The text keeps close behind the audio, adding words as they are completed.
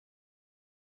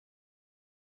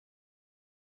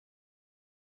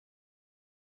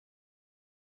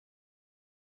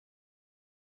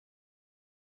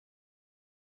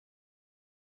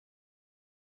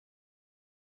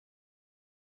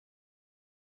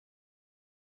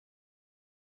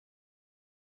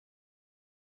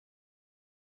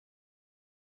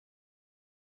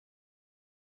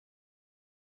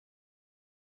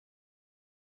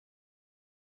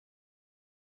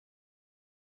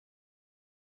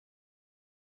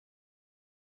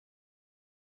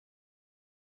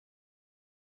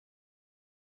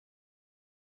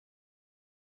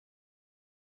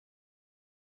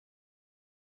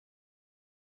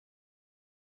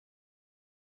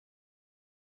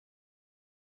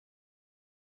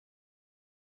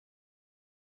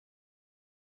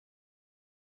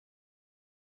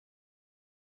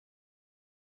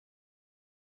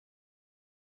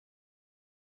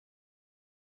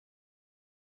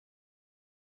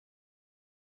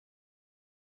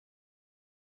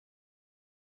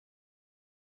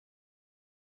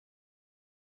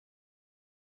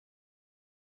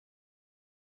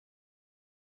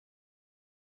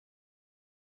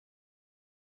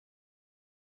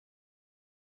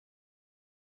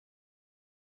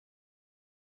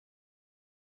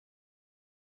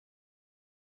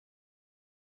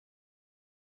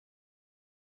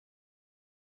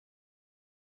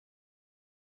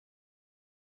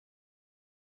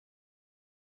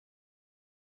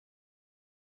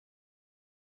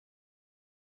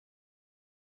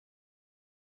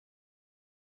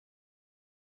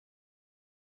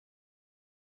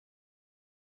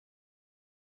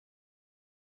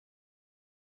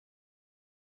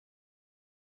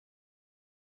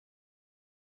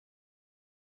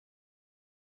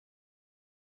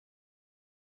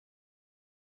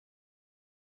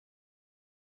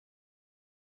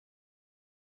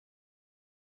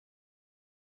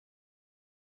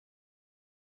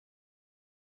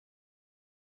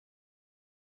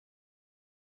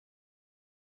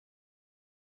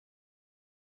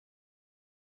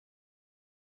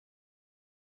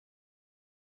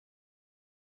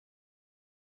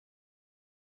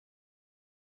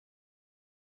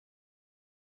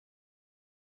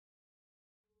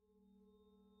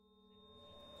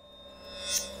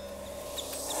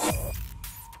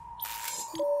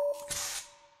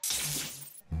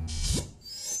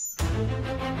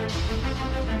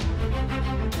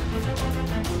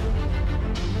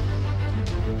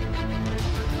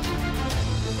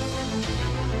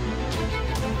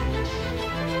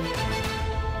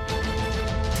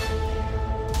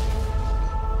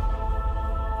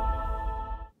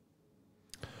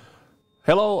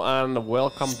Hello and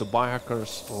welcome to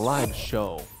Biohacker's live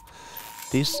show.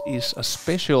 This is a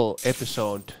special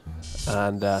episode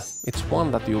and it's one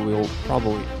that you will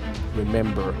probably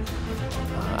remember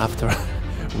after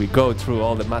we go through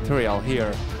all the material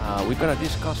here. We're gonna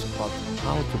discuss about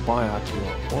how to biohack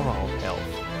your oral health.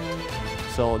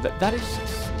 So that is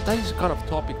kind of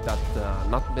topic that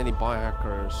not many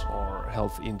biohackers or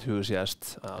health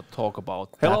enthusiasts talk about.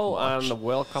 Hello and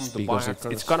welcome to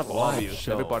Biohackers. It's kind of obvious.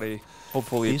 Show. Everybody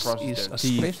hopefully this is a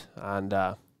split, and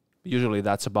usually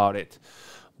that's about it.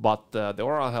 But the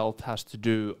oral health has to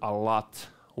do a lot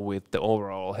with the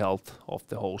overall health of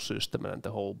the whole system and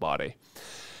the whole body.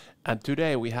 And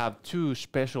today we have two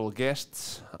special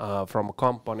guests from a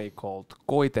company called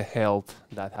Koite Health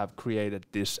that have created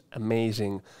this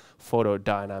amazing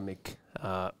photodynamic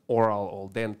oral or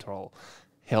dental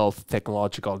health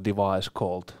technological device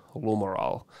called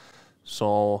Lumoral.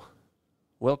 So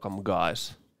welcome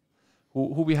guys.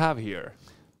 Who we have here?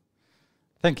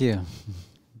 Thank you.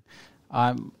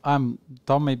 I'm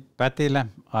Tommi Pätilä.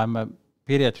 I'm a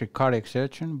pediatric cardiac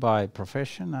surgeon by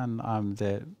profession, and I'm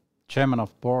the chairman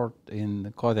of board in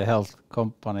the Koite Health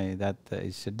company that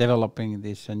is developing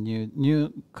this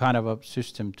new kind of a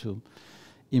system to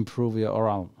improve your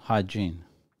oral hygiene.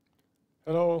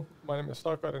 Hello, my name is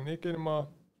Sakari Nikinmaa.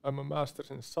 I'm a master's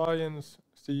in science,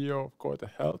 CEO of Koite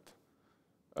Health,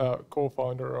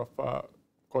 co-founder of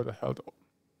Koite Health.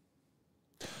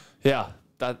 Yeah,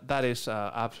 that is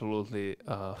absolutely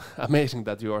amazing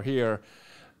that you are here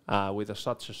with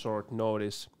such a short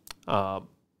notice.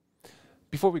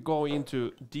 Before we go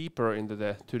deeper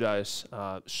into today's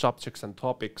subjects and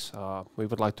topics, we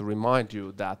would like to remind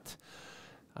you that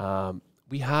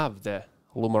we have the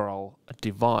Lumoral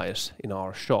device in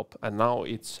our shop, and now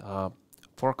it's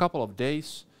for a couple of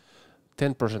days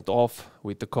 10% off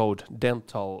with the code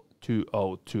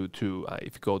dental2022.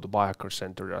 If you go to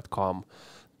biohackercenter.com,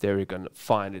 there you can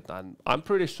find it. And I'm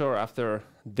pretty sure after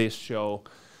this show,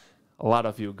 a lot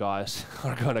of you guys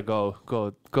are gonna go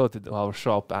to our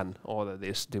shop and order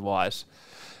this device.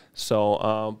 So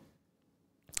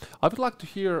I would like to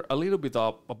hear a little bit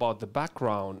about the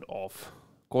background of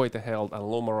Koite Health and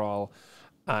Lumoral,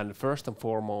 and first and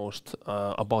foremost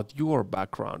about your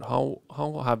background. How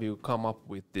have you come up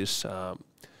with this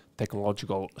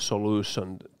technological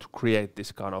solution to create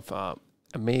this kind of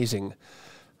amazing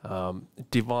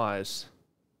device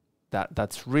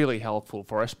that's really helpful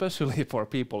for, especially for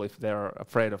people if they're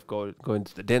afraid of going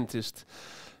to the dentist,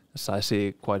 as I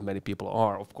see quite many people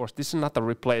are. Of course, this is not a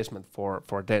replacement for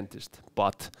a dentist,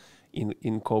 but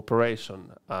in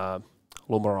cooperation,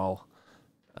 Lumoral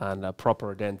and a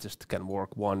proper dentist can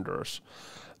work wonders.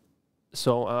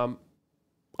 So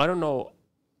I don't know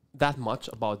that much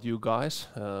about you guys.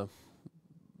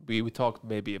 We talked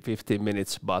maybe 15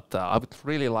 minutes, but I would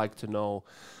really like to know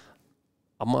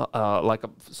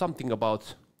something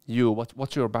about you.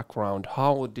 What's your background?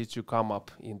 How did you come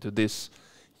up into this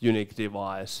unique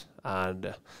device?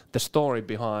 And the story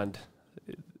behind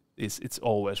it's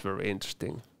always very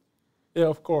interesting. Yeah,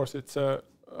 of course. It's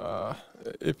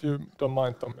if you don't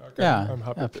mind, Tommi, I'm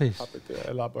happy to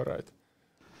elaborate.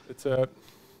 It's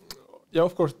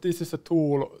of course, this is a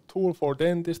tool for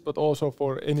dentists, but also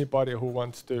for anybody who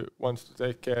wants to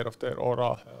take care of their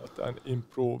oral health and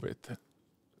improve it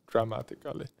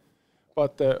dramatically.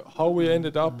 But how we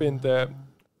ended up in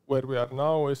where we are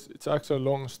now it's actually a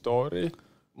long story.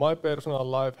 My personal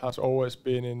life has always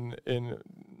been in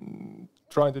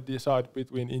trying to decide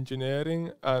between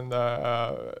engineering and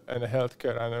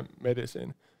healthcare and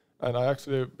medicine. And I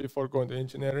actually, before going to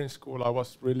engineering school, I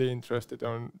was really interested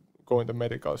in going to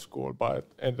medical school, but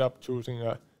ended up choosing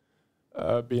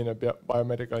being a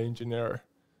biomedical engineer.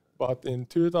 But in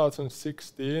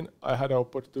 2016, I had an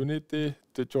opportunity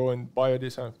to join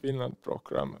Biodesign Finland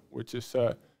program, which is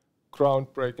a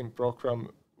groundbreaking program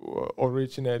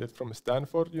originated from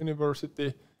Stanford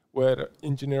University, where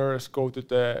engineers go to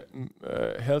the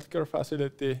healthcare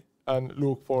facility and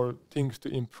look for things to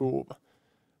improve.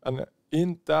 And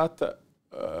in that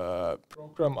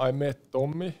program, I met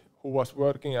Tommi, who was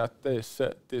working at this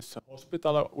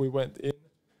hospital. We went in,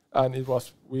 and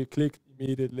we clicked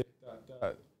immediately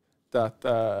that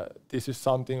this is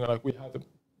something like we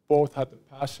both had a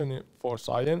passion for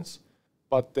science,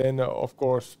 but then of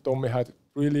course Tommi had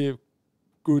really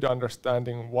good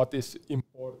understanding what is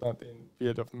important in the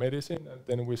field of medicine, and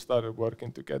then we started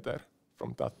working together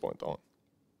from that point on.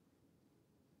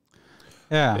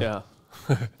 Yeah.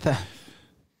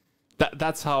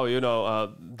 That's how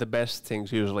the best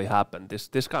things usually happen.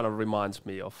 This kind of reminds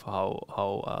me of how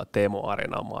Teemu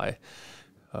Arina, my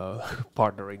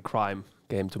partner in crime,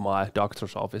 came to my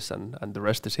doctor's office, and the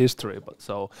rest is history. But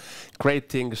so great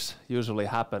things usually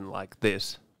happen like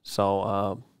this.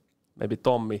 So maybe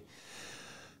Tommi,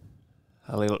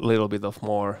 a little bit of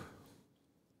more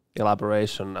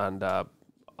elaboration, and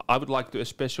I would like to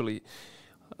especially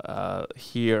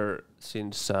hear,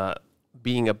 since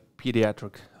being a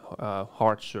pediatric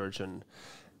heart surgeon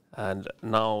and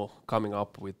now coming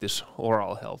up with this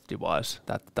oral health device,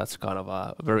 that's kind of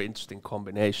a very interesting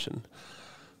combination.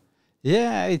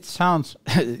 Yeah, it sounds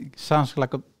sounds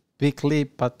like a big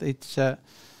leap, but it's.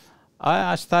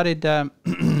 I studied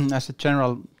as a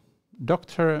general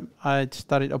doctor. I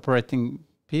started operating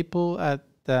people at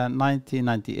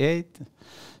 1998,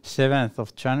 7th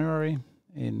of January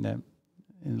in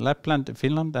Lapland,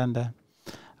 Finland, and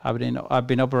I've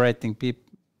been operating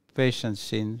patients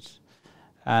since.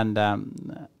 And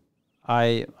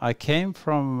I came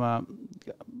from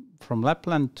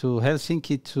Lapland to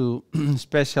Helsinki to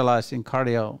specialize in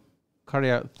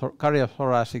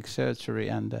cardiothoracic surgery,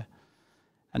 and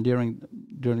during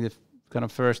the kind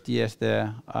of first years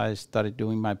there, I started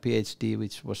doing my PhD,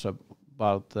 which was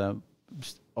about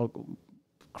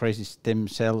crazy stem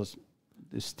cell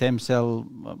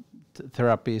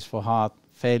therapies for heart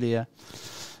failure,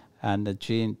 and the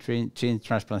gene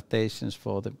transplantations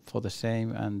for the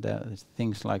same, and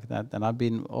things like that. And I've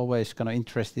been always kind of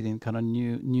interested in kind of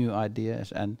new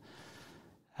ideas, and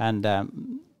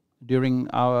during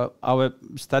our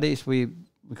studies we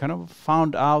kind of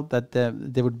found out that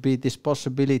there would be this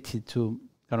possibility to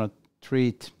kind of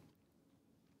treat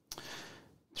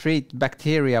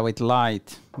bacteria with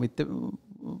light, with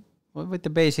the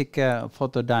basic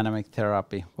photodynamic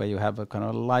therapy, where you have a kind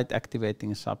of light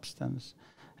activating substance.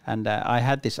 And I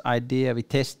had this idea. We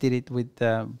tested it with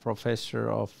the professor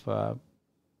of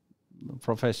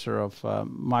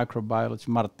microbiology,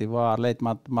 late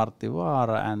Martti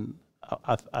Vaara, and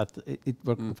it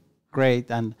worked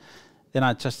great. And then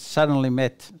I just suddenly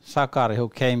met Sakari, who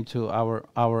came to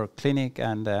our clinic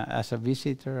and as a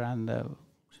visitor, and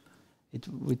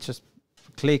we just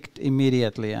clicked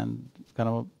immediately, and kind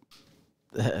of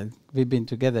we've been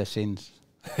together since.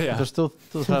 Yeah. It was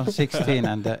 2016,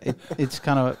 and it's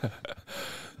kind of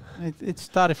it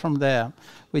started from there.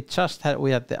 We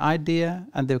had the idea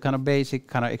and the kind of basic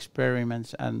kind of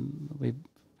experiments, and we've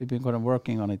been kind of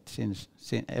working on it since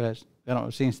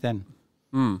then.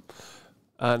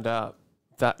 And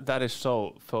that is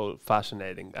so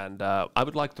fascinating. And I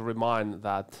would like to remind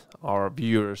that our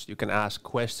viewers, you can ask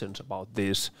questions about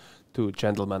these two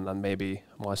gentlemen, and maybe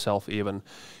myself even,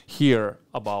 here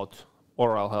about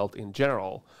oral health in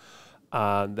general.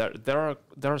 There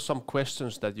are some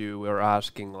questions that you were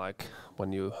asking, like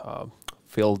when you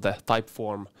fill the type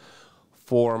form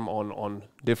on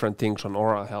different things on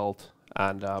oral health,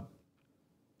 and I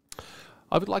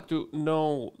would like to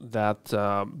know that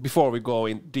before we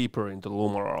go deeper into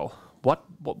Lumoral,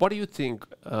 what do you think,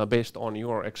 based on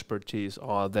your expertise,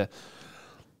 are the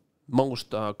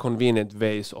most convenient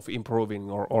ways of improving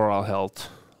your oral health,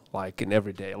 like in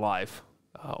everyday life?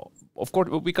 Of course,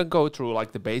 we can go through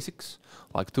like the basics,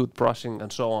 like toothbrushing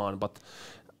and so on, but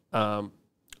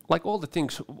like all the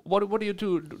things, what do you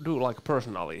do like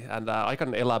personally? And I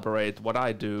can elaborate what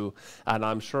I do, and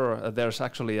I'm sure there's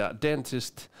actually a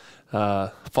dentist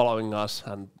following us,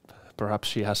 and perhaps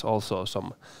she has also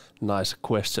some nice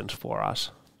questions for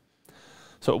us.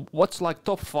 So what's like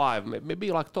top 5,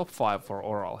 maybe like top 5 for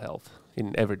oral health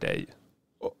in everyday?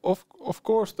 Of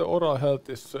course, the oral health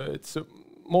is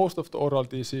most of the oral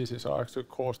diseases are actually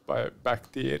caused by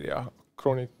bacteria.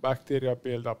 Chronic bacteria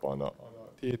build up on a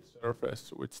teeth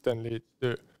surface, which then leads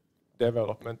to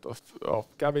development of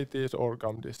cavities or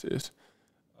gum disease.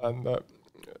 And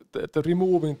the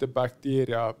removing the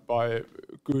bacteria by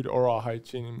good oral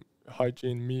hygiene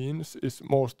means is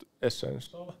most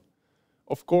essential.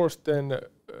 Of course, then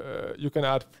you can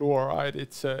add fluoride.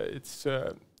 It's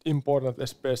important,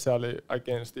 especially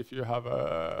against if you have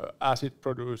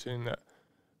acid-producing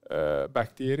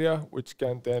bacteria, which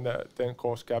can then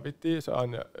cause cavities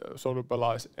and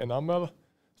solubilize enamel.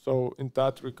 So in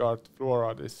that regard,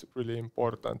 fluoride is really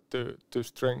important to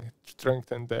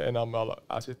strengthen the enamel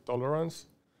acid tolerance.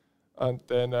 And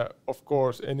then, of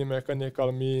course, any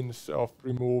mechanical means of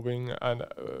removing and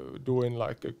doing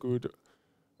like a good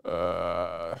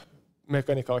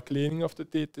mechanical cleaning of the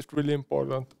teeth is really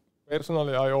important.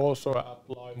 Personally, I also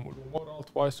apply Lumoral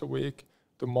twice a week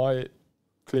to my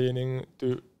cleaning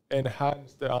to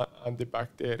enhance the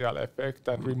antibacterial effect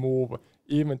and remove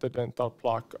even the dental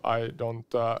plaque.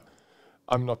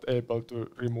 I'm not able to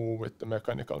remove with the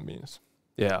mechanical means.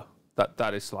 Yeah,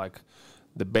 that is like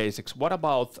the basics. What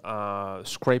about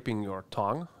scraping your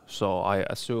tongue? So I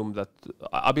assume that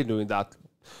I've been doing that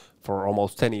for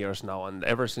almost 10 years now, and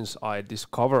ever since I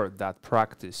discovered that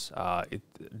practice, it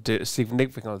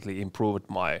significantly improved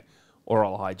my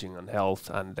oral hygiene and health,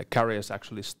 and the caries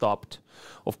actually stopped.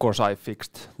 Of course, I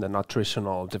fixed the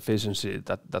nutritional deficiency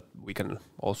that we can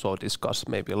also discuss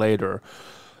maybe later.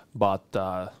 But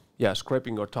yeah,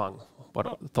 scraping your tongue. What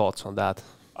are the thoughts on that?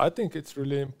 I think it's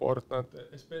really important,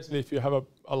 especially if you have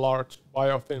a large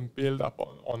biofilm buildup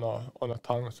on a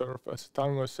tongue surface.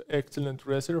 Tongue is excellent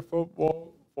reservoir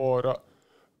for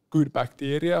good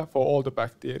bacteria, for all the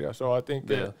bacteria. So I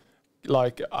think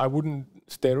like I wouldn't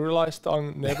sterilize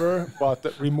tongue, never, but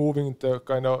removing the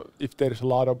kind of, if there's a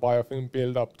lot of biofilm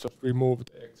buildup, just remove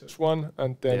the excess one,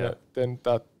 and then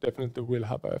that definitely will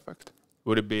have an effect.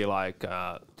 Would it be like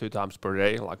 2 times per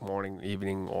day, like morning,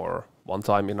 evening, or one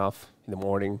time enough in the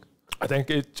morning? I think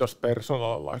it's just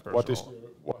personal, like what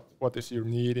is your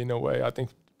need in a way. I think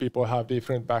people have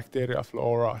different bacteria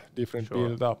flora, different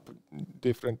build-up,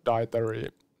 different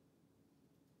dietary.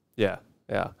 Yeah.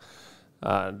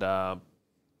 And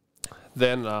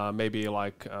then maybe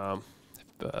like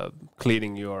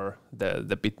cleaning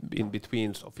the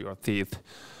in-betweens of your teeth,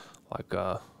 like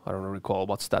I don't recall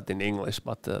what's that in English,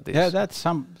 but that's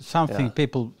something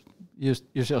people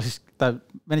usually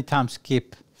many times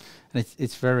skip, and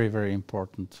it's very, very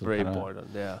important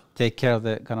to take care of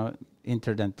the kind of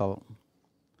interdental.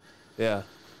 Yeah.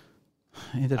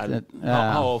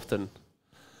 How often?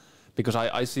 Because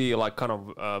I see like kind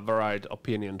of varied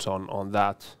opinions on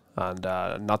that, and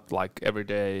not like every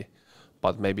day,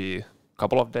 but maybe a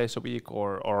couple of days a week,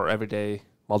 or every day,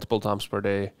 multiple times per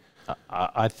day.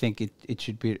 I think it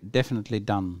should be definitely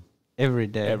done every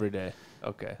day. Every day,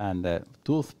 okay. And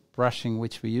toothbrushing,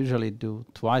 which we usually do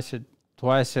twice a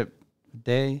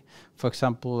day. For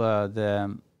example, I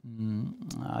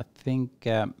think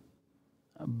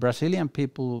Brazilian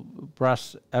people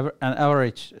brush an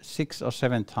average 6 or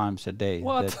 7 times a day.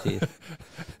 What? Their teeth.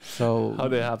 So how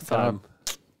they have time?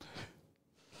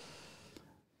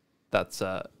 That's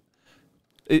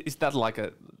is that like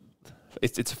a?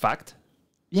 It's a fact.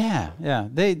 Yeah.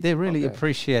 They really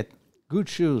appreciate good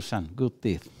shoes and good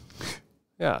teeth.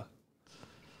 Yeah.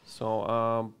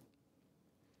 So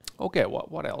okay,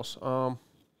 what else?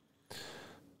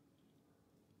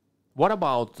 What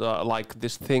about like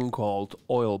this thing called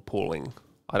oil pulling?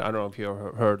 I don't know if you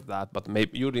heard that, but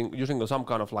maybe using some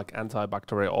kind of like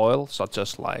antibacterial oil, such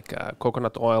as like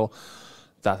coconut oil,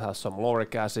 that has some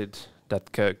lauric acid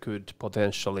that could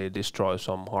potentially destroy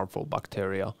some harmful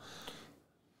bacteria.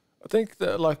 I think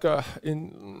that like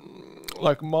in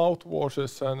like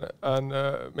mouthwashes and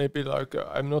maybe like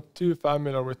I'm not too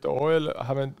familiar with the oil. I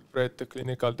haven't read the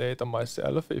clinical data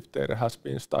myself. If there has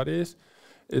been studies,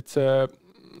 it's I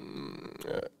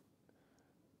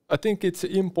think it's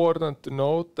important to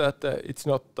note that it's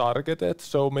not targeted.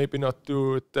 So maybe not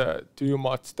do it too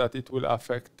much that it will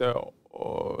affect the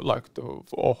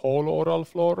whole oral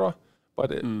flora,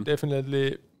 but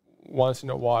definitely. Once in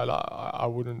a while, I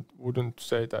wouldn't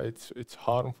say that it's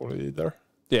harmful either.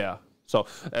 Yeah, so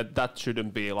that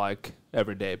shouldn't be like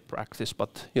everyday practice,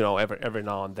 but every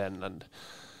now and then, and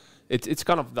it's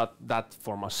kind of that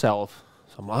for myself.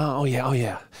 So I'm like, oh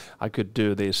yeah, I could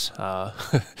do this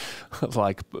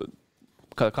like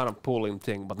kind of pulling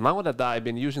thing. But now that I've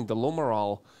been using the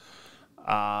Lumoral,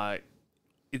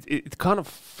 it kind of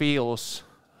feels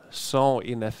so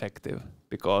ineffective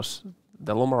because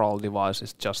the Lumoral device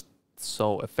is just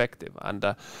so effective,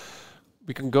 and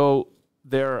we can go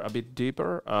there a bit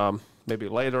deeper maybe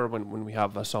later when we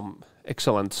have some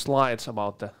excellent slides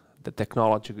about the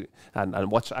technology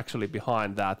and what's actually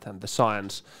behind that and the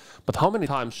science. But how many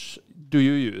times do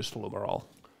you use Lumoral?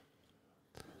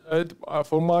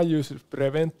 For my use, it's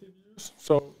preventive use.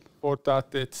 So for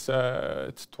that, it's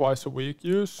twice a week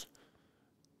use.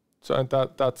 So and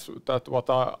that's what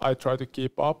I try to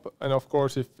keep up. And of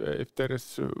course, if there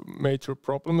is major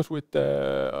problems with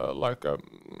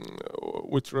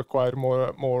which require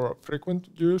more frequent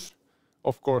use,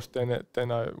 of course, then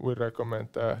I would recommend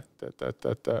that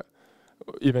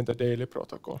even the daily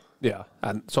protocol. Yeah,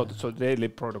 and so the daily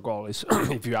protocol is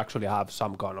if you actually have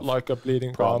some kind of like a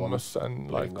bleeding problem, gums and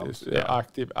like gums, this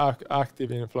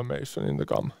active inflammation in the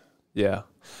gum. Yeah,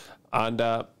 and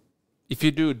if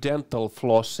you do dental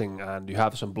flossing and you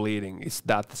have some bleeding, is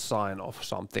that a sign of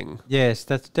something? Yes,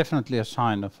 that's definitely a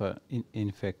sign of an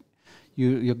infection.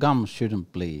 Your gums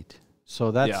shouldn't bleed.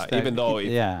 So that's even though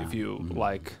if you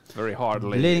like very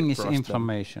hardly bleeding is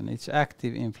inflammation. It's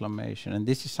active inflammation, and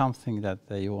this is something that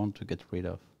you want to get rid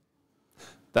of.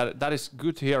 That is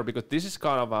good to hear, because this is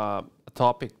kind of a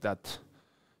topic that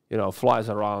flies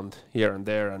around here and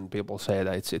there, and people say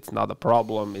that it's not a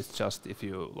problem. It's just if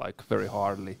you like very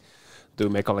hardly do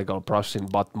mechanical processing,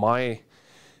 but my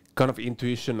kind of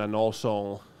intuition and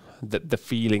also the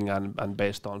feeling and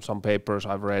based on some papers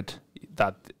I've read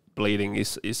that bleeding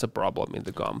is a problem in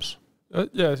the gums.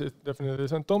 Yes, it definitely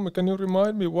is. And Tommi, can you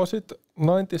remind me, was it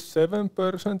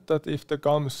 97% that if the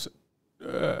gums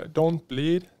don't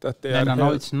bleed, that they are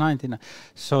No, it's 99.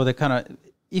 So the kind of,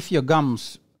 if your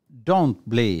gums don't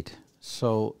bleed,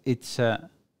 so it's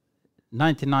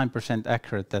 99%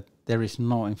 accurate that there is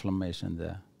no inflammation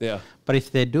there. Yeah. But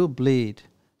if they do bleed,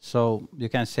 so you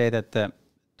can say that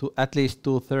at least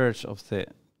 2/3 of the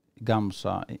gums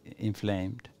are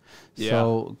inflamed. Yeah.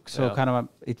 So kind of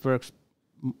it works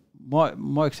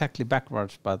more exactly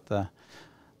backwards, but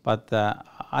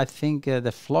I think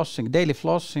the daily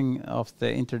flossing of the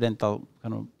interdental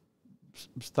kind of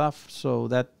stuff, so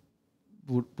that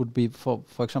would be, for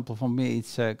example, for me,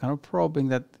 it's kind of probing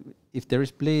that if there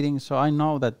is bleeding, so I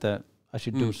know that I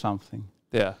should do something.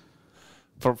 Yeah.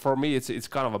 For me, it's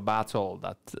kind of a battle,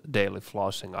 that daily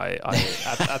flossing. I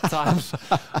at times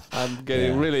I'm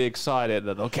getting really excited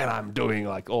that I'm doing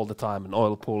like all the time and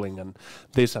oil pulling and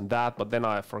this and that, but then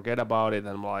I forget about it and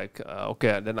I'm like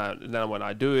then when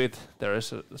I do it, there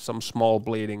is some small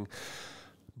bleeding.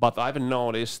 But I've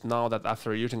noticed now that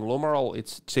after using Lumoral,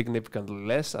 it's significantly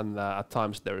less, and at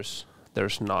times there's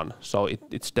none. So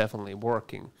it's definitely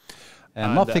working.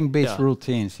 And nothing beats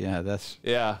routines. Yeah, that's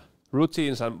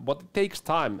routines, but it takes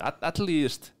time, at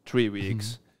least 3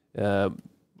 weeks,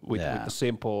 with the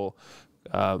simple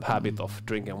habit of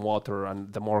drinking water,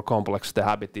 and the more complex the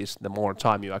habit is, the more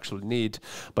time you actually need.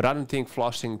 But I don't think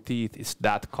flossing teeth is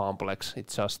that complex.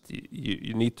 It's just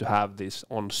you need to have this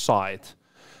on site,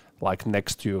 like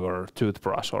next to your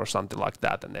toothbrush or something like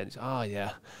that, and then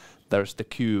there's the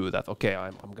cue that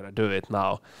I'm gonna do it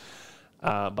now.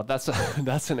 But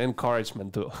that's an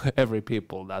encouragement to every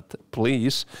people that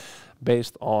please,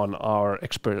 based on our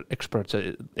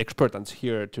expertise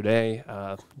here today,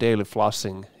 daily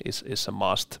flossing is a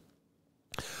must.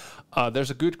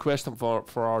 There's a good question for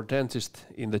our dentist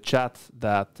in the chat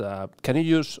that can you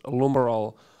use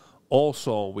Lumoral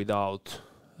also without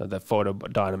the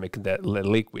photodynamic, the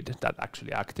liquid that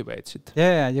actually activates it?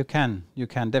 Yeah, you can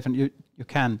definitely you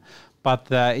can,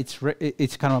 but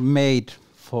it's kind of made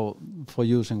for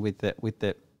using with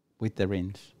the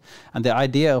rinse. And the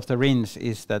idea of the rinse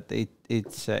is that it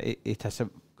has a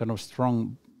kind of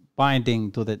strong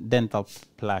binding to the dental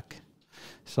plaque.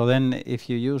 So then if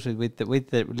you use it with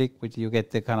the liquid, you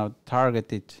get the kind of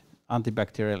targeted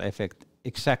antibacterial effect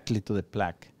exactly to the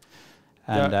plaque.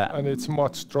 And, and it's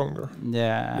much stronger.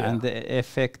 Yeah, and the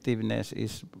effectiveness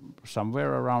is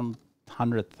somewhere around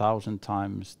 100,000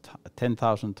 times,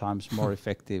 10,000 times more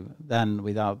effective than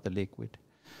without the liquid.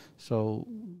 So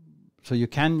you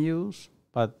can use,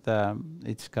 but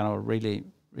it's kind of really.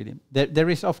 There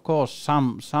is of course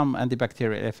some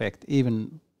antibacterial effect,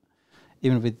 even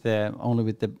with only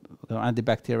with the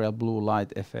antibacterial blue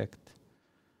light effect,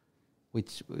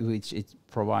 which it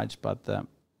provides. But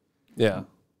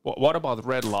what about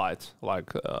red light,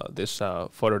 like this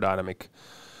photodynamic,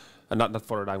 not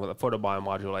photodynamic, but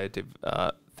photobiomodulative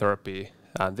therapy?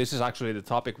 And this is actually the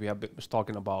topic we have been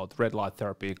talking about, red light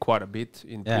therapy, quite a bit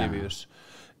in previous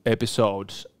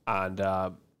episodes. And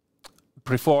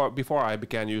before I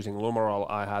began using Lumoral,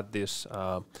 I had this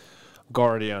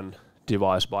Guardian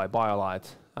device by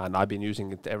BioLight, and I've been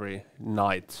using it every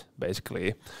night,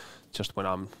 basically, just when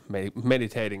I'm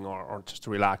meditating or just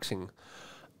relaxing.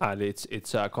 And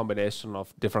it's a combination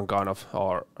of different kind of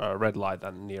red light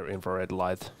and near infrared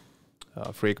light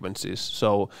frequencies.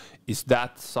 So is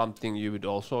that something you would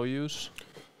also use?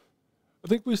 I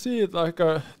think we see it like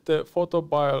the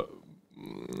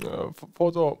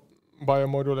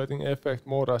photobiomodulating effect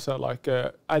more as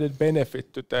a added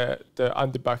benefit to the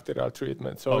antibacterial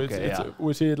treatment. So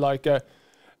we see it like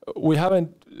we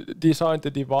haven't designed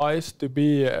the device to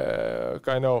be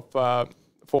kind of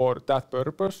for that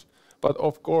purpose, but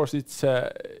of course it's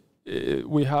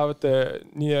we have the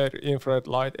near infrared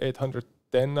light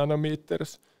 810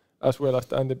 nanometers as well as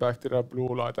the antibacterial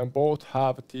blue light, and both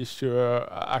have tissue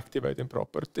activating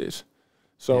properties.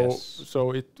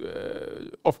 So it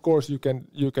of course you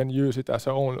can use it as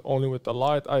only with the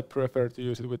light. I prefer to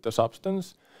use it with the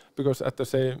substance, because at the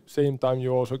same time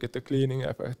you also get the cleaning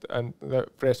effect and the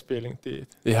fresh feeling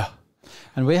teeth. Yeah.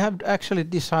 And we have actually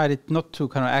decided not to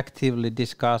kind of actively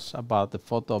discuss about the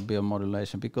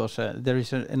photobiomodulation, because there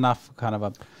is enough kind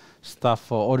of stuff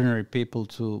for ordinary people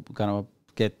to kind of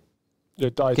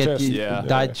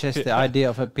digest the idea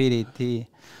of a PDT.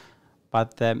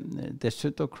 But the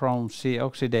cytochrome C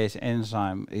oxidase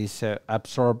enzyme is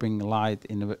absorbing light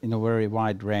in a very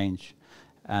wide range,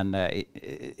 and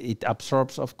it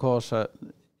absorbs, of course,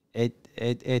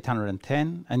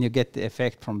 810, and you get the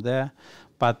effect from there.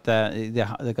 But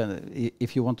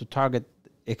if you want to target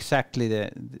exactly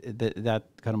that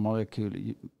kind of molecule,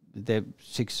 the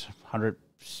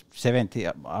 670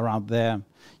 around there,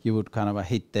 you would kind of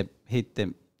hit the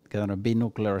kind of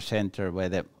binuclear center where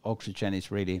the oxygen is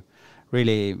really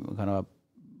kind of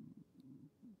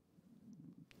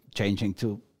changing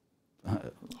to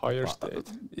higher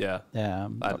state.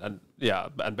 And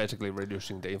basically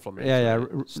reducing the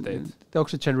inflammation state. The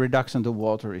oxygen reduction to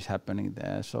water is happening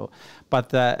there. So,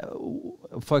 but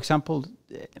for example,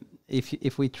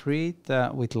 if we treat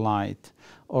with light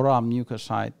oral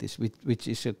mucositis, which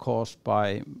is caused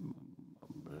by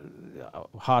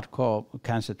hardcore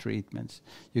cancer treatments,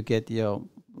 you get your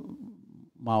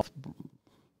mouth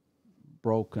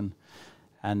broken,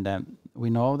 and we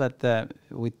know that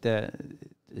with the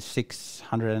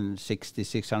 660,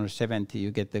 670,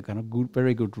 you get the kind of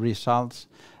very good results,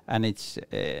 and it's,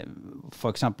 for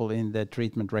example, in the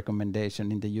treatment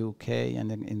recommendation in the UK and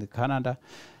in the Canada.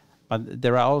 But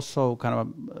there are also kind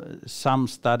of some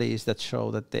studies that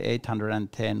show that the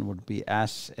 810 would be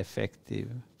as effective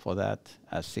for that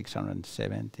as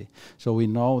 670. So we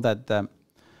know that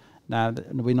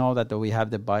we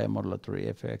have the biomodulatory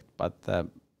effect, but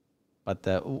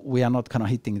we are not kind of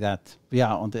hitting that. We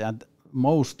are on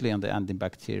mostly on the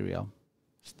antibacterial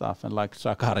stuff, and like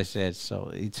Sakari said, so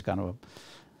it's kind of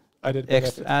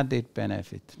added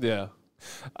benefit. Yeah.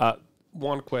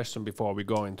 One question before we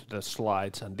go into the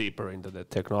slides and deeper into the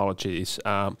technology is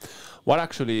what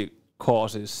actually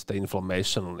causes the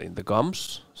inflammation in the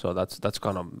gums? So that's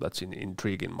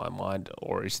intriguing in my mind,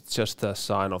 or is it just a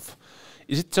sign of?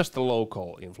 Is it just a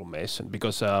local inflammation?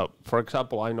 Because, for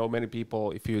example, I know many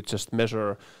people, if you just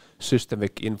measure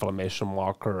systemic inflammation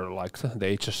marker like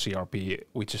the hsCRP,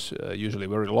 which is usually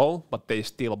very low, but they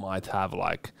still might have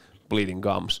like bleeding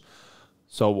gums.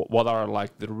 So what are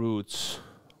like the roots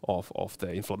of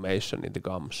the inflammation in the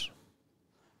gums?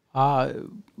 I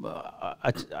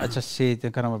just see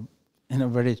it kind of in a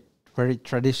very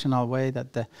traditional way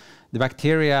that the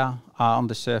bacteria are on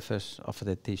the surface of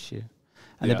the tissue,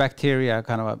 and the bacteria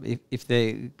kind of if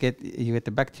you get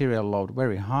the bacterial load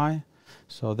very high,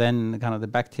 so then kind of the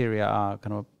bacteria are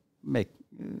kind of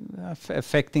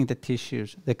affecting the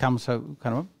tissues. There comes a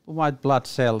kind of white blood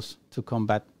cells to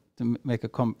make a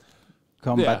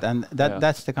combat, and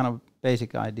that's the kind of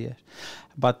basic idea.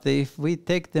 But if we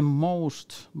take the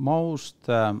most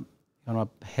kind of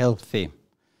healthy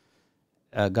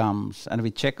gums and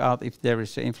we check out if there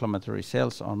is inflammatory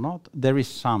cells or not, there is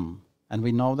some, and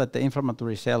we know that the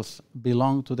inflammatory cells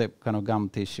belong to the kind of gum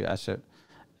tissue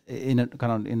in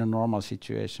a normal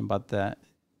situation, but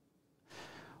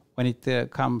when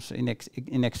it comes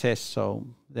in excess, so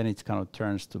then it kind of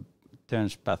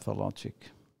turns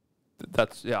pathologic.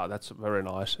 That's a very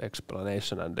nice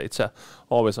explanation, and it's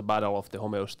always a battle of the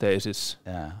homeostasis.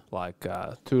 Yeah. Like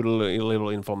too little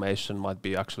inflammation might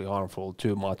be actually harmful.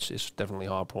 Too much is definitely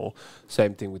harmful.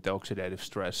 Same thing with the oxidative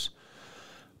stress.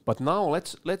 But now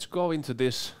let's go into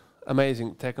this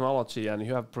amazing technology, and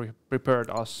you have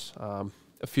prepared us a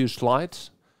few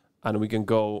slides, and we can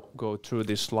go through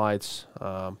these slides.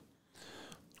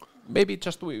 Maybe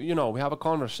just we have a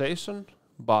conversation,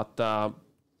 but.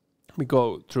 We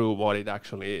go through what it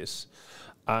actually is,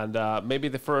 and maybe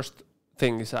the first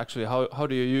thing is actually how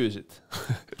do you use it?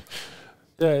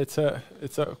 Yeah, it's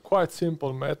a quite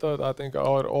simple method. I think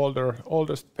our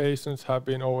oldest patients have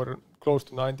been over close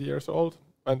to 90 years old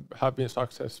and have been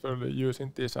successfully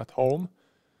using this at home.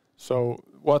 So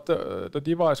what the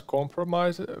device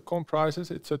comprises,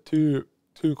 it's two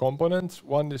components.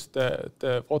 One is the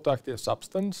photoactive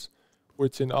substance,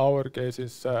 which in our case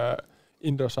is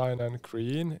indocyanine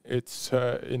green. It's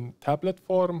in tablet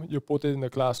form. You put it in a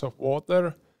glass of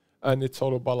water, and it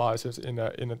solubilizes in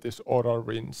this oral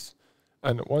rinse.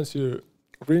 And once you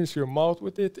rinse your mouth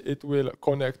with it, it will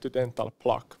connect to dental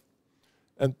plaque.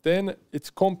 And then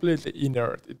it's completely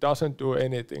inert. It doesn't do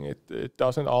anything. It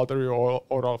doesn't alter your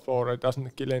oral flora. It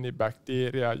doesn't kill any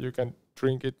bacteria. You can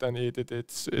drink it and eat it.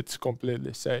 It's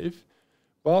completely safe.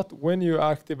 But when you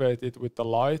activate it with the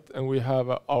light, and we have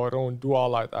our own dual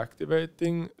light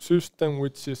activating system,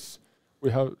 which is we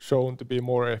have shown to be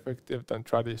more effective than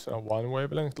traditional one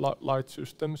wavelength light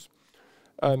systems.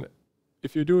 And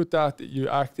if you do that, you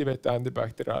activate the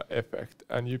antibacterial effect,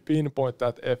 and you pinpoint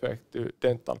that effect to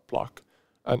dental plaque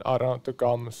and around the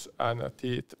gums and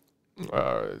teeth,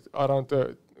 around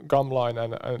the gum line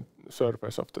and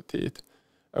surface of the teeth.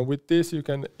 And with this, you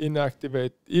can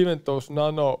inactivate even those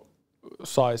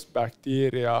nano-sized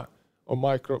bacteria or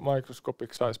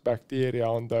microscopic sized bacteria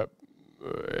on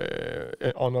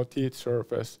a teeth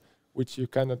surface which you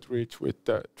cannot reach with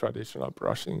the traditional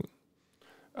brushing.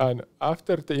 And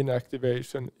after the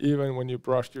inactivation, even when you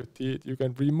brush your teeth, you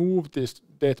can remove this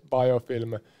dead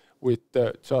biofilm with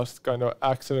just kind of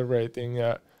accelerating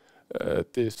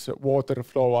this water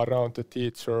flow around the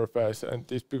teeth surface. And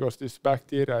this, because this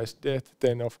bacteria is dead,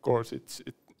 then of course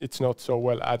it's not so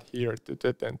well adhered to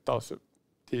the dental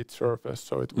teeth surface,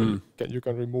 so it will you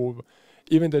can remove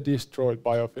even the destroyed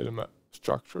biofilm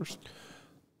structures.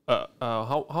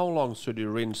 How long should you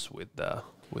rinse with the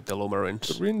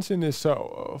Lumorinse? The rinsing is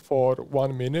for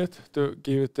 1 minute to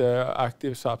give the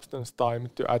active substance time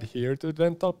to adhere to the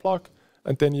dental plaque,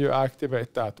 and then you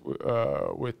activate that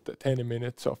with 10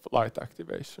 minutes of light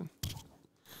activation.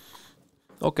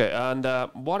 Okay, and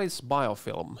what is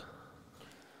biofilm?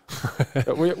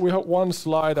 We have one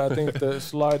slide. I think the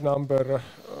slide number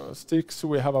 6.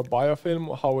 We have a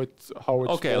biofilm. How it's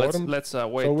okay, formed. let's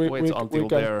wait until we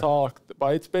there. can talk,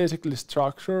 but it's basically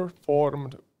structure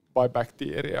formed by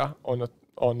bacteria on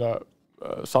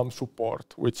some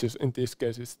support, which is in this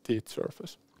case is teeth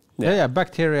surface. Yeah,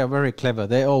 bacteria are very clever.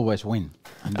 They always win,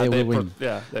 and they will win.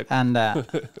 And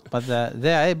but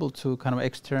they are able to kind of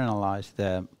externalize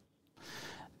the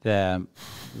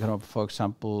for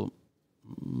example,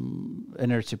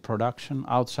 energy production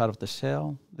outside of the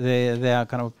cell. They are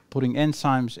kind of putting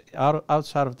enzymes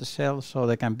outside of the cell, so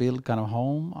they can build kind of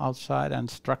home outside and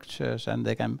structures, and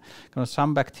they can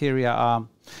some bacteria are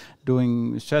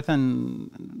doing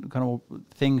certain kind of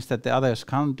things that the others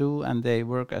can't do, and they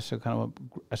work as a kind of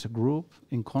as a group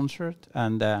in concert.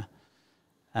 And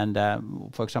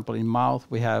for example, in mouth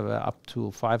we have up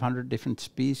to 500 different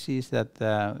species that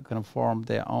kind of form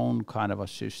their own kind of a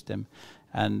system.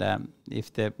 And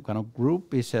if the kind of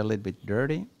group is a little bit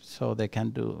dirty, so they can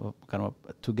do kind of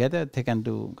together, they can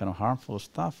do kind of harmful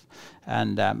stuff.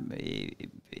 And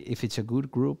if it's a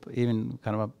good group, even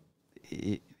kind of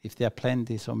if there are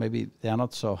plenty, so maybe they are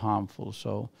not so harmful.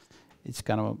 So it's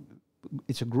kind of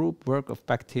it's a group work of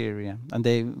bacteria, and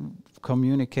they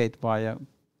communicate via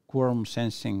quorum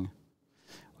sensing,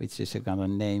 which is a kind of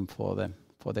name for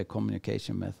the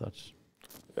communication methods.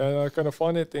 And a kind of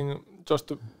funny thing, just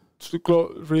to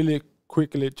really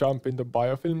quickly jump into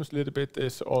biofilms a little bit,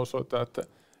 is also that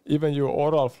even your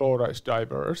oral flora is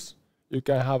diverse. You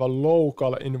can have a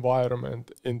local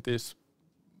environment in this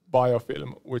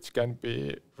biofilm which can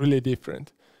be really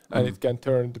different, and it can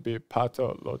turn to be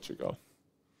pathological.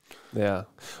 Yeah.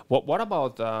 What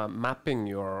about mapping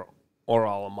your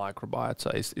oral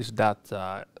microbiota? Is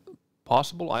that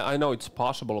possible? I know it's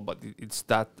possible, but it's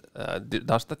that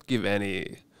does that give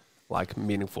any like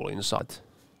meaningful insight?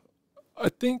 I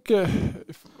think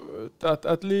that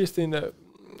at least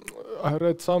I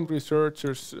read some research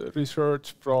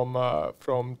from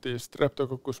the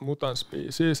Streptococcus mutans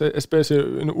species,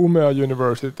 especially in Umeå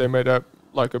University. They made a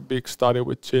big study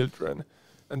with children,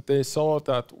 and they saw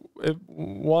that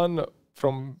 1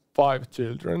 from 5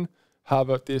 children have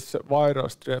this viral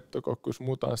Streptococcus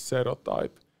mutans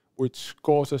serotype, which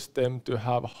causes them to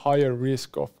have higher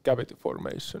risk of cavity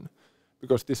formation,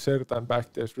 because this certain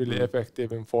bacteria is really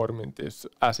effective in forming this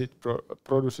acid,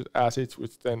 produces acids,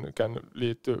 which then can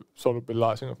lead to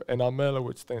solubilizing of enamel,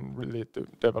 which then will lead to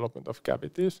development of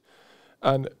cavities.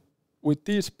 And with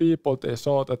these people, they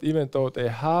saw that even though they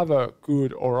have a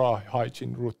good oral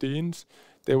hygiene routines,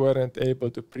 they weren't able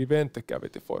to prevent the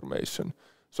cavity formation.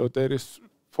 So there is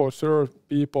for sure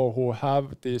people who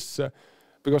have this,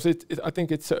 because I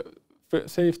think it's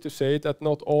safe to say that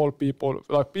not all people,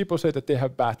 like people say that they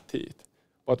have bad teeth.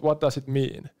 But what does it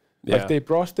mean? Yeah. Like they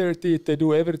brush their teeth, they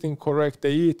do everything correct,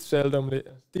 they eat seldomly,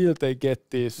 still they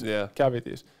get these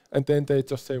cavities. And then they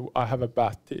just say, I have a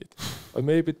bad teeth. But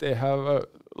maybe they have a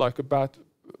bad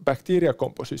bacteria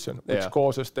composition, which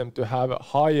causes them to have a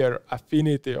higher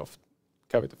affinity of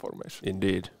cavity formation.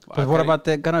 Indeed. But what about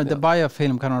the kind of the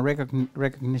biofilm kind of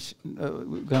recognition,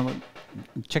 kind of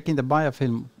checking the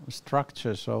biofilm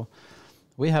structure? So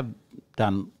we have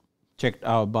checked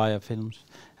our biofilms,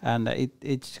 and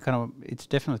it's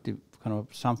definitely kind of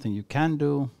something you can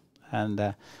do. And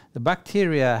the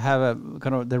bacteria have a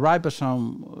kind of the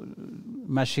ribosome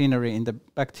machinery in the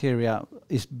bacteria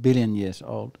is billion years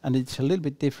old, and it's a little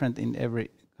bit different in every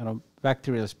kind of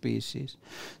bacterial species.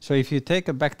 So if you take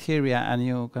a bacteria and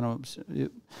you kind of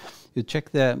you check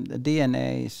the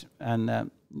DNAs,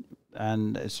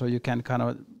 and so you can kind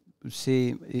of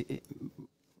see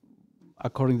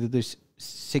according to this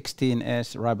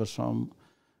 16S ribosome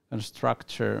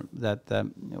structure that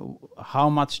how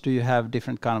much do you have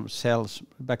different kind of cells,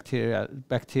 bacteria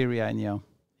in your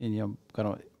kind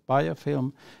of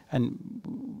biofilm, and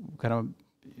kind of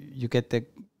you get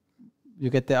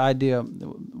the idea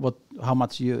how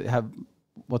much you have,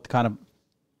 what kind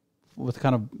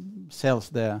of cells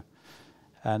there,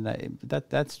 and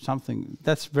that's something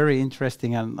that's very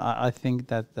interesting, and I think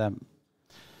that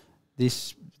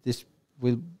this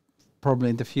will probably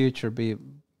in the future be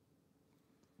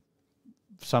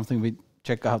something we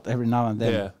check out every now and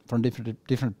then from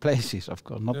different places, of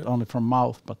course, not only from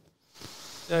mouth, but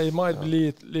it might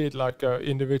lead like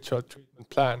individual treatment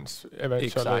plans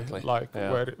eventually, exactly. like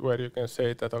where you can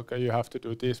say that okay, you have to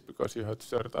do this because you have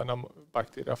certain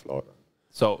bacteria flora.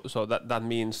 So that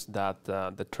means that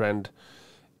the trend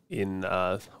in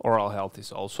oral health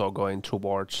is also going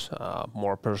towards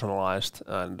more personalized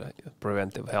and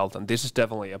preventive health, and this is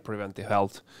definitely a preventive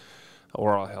health,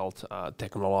 oral health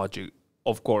technology.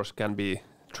 Of course, can be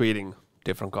treating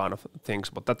different kind of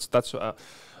things, but that's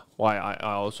why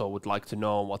I also would like to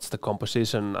know what's the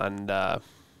composition and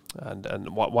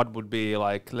what would be,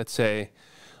 like, let's say,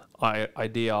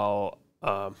 ideal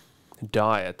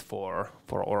diet for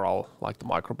oral, like the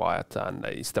microbiota, and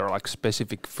is there like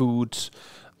specific foods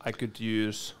I could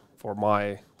use for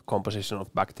my composition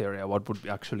of bacteria? What would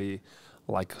actually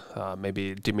like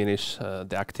maybe diminish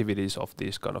the activities of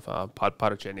these kind of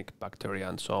pathogenic bacteria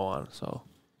and so on? So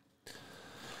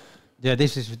yeah,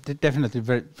 this is definitely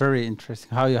very, very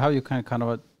interesting. How you can kind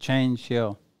of change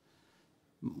your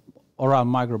oral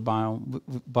microbiome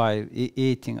by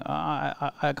eating.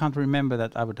 I can't remember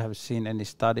that I would have seen any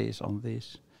studies on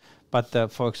this. But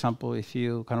for example, if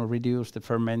you kind of reduce the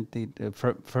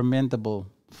fermentable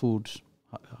foods,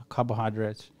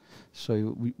 carbohydrates, so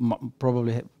you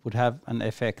probably would have an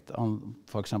effect on,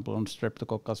 for example, on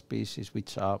streptococcal species,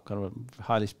 which are kind of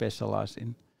highly specialized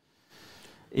in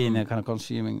kind of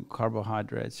consuming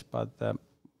carbohydrates, but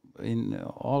in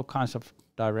all kinds of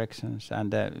directions.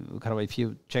 And kind of if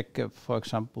you check, for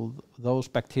example, those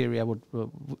bacteria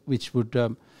which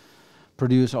would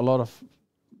produce a lot of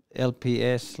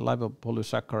LPS,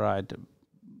 lipopolysaccharide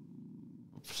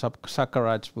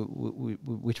saccharides,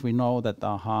 which we know that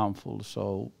are harmful.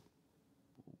 So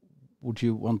would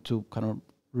you want to kind of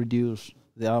reduce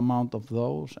the amount of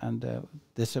those? And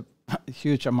there's a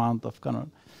huge amount of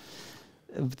kind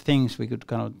of things we could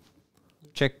kind of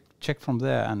check from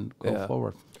there and go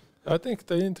forward. I think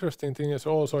the interesting thing is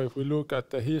also if we look at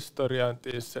the history and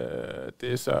these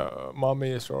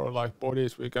mummies or like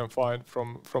bodies we can find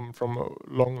from a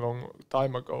long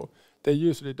time ago, they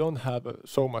usually don't have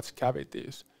so much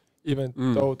cavities, even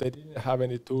though they didn't have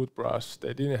any toothbrush,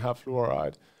 they didn't have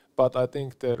fluoride. But I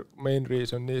think the main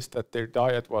reason is that their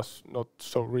diet was not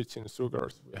so rich in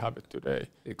sugars we have it today.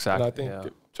 Exactly.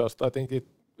 And I think it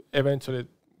eventually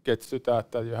gets to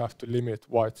that you have to limit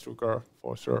white sugar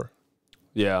for sure.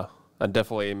 Yeah, and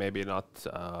definitely maybe not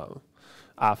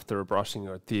after brushing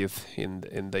your teeth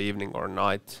in the evening or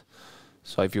night.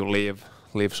 So if you leave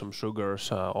some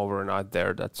sugars overnight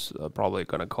there, that's probably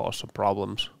going to cause some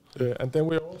problems. Yeah, and then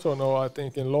we also know, I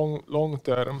think, in long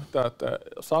term that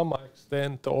some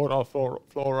extent the oral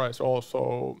flora is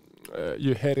also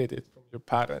you inherit it from your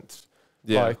parents.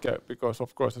 Yeah. Like because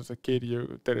of course as a kid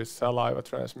there is saliva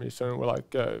transmission,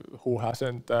 like who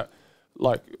hasn't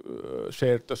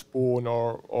shared the spoon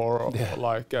or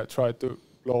like try to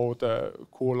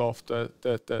cool off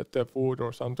the food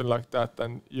or something like that,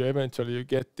 and you eventually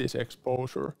get this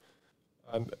exposure,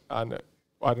 and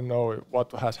I don't know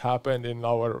what has happened in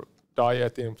our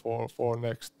dieting for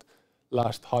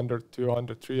last 100,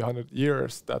 200, 300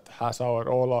 years that has our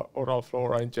oral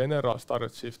flora in general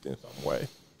started shifting some way.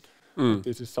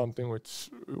 This is something which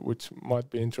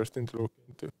might be interesting to look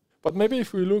into. But maybe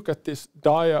if we look at this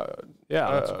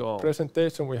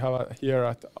presentation we have here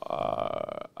at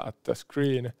the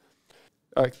screen,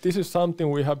 like this is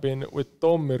something we have been with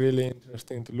Tommi really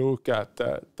interesting to look at.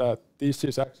 That this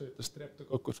is actually the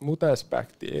Streptococcus mutans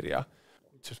bacteria,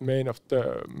 which is main of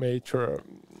the major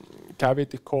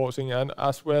cavity causing and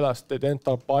as well as the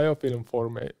dental biofilm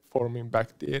forming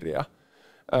bacteria.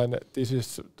 And this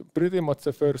is pretty much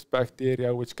the first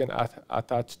bacteria which can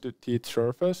attach to teeth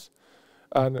surface.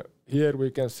 And here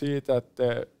we can see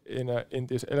that in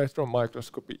this electron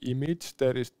microscopy image,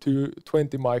 there is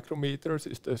 20 micrometers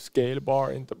is the scale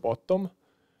bar in the bottom.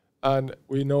 And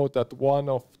we know that one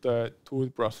of the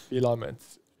toothbrush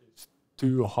filaments is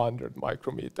 200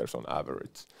 micrometers on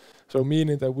average. So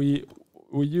meaning that we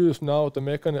use now the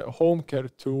home care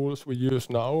tools we use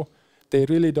now, they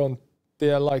really don't,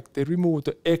 they remove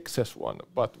the excess one,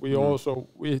 but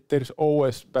there's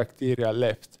always bacteria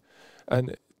left.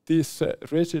 And this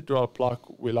residual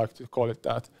plaque, we like to call it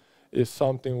that, is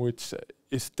something which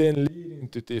is then leading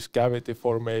to this cavity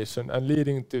formation and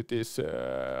leading to this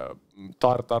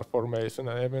tartar formation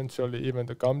and eventually even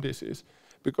the gum disease,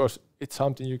 because it's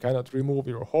something you cannot remove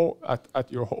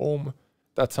at your home,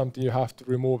 that's something you have to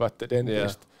remove at the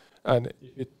dentist. And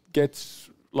if it gets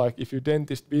like if your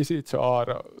dentist visits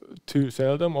are too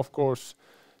seldom, of course,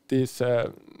 these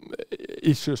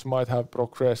issues might have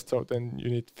progressed. So then you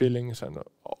need fillings and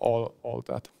all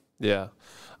that. Yeah.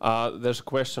 There's a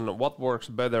question: what works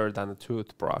better than a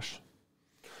toothbrush?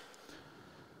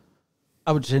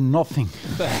 I would say nothing.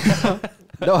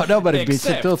 No, nobody beats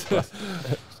a toothbrush.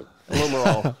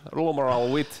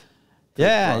 Lumoral with.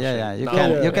 Yeah.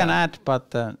 You can add,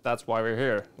 but that's why we're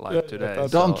here, today.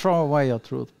 Don't throw away your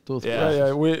toothbrush.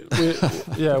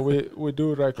 We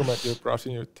do recommend you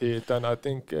brushing your teeth, and I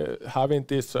think having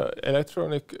these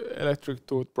electric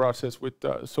toothbrushes with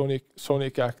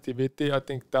sonic activity, I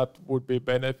think that would be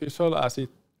beneficial, as it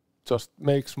just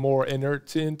makes more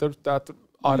energy into that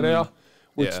area,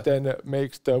 which then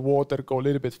makes the water go a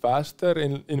little bit faster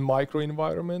in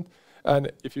microenvironment.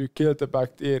 And if you kill the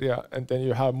bacteria and then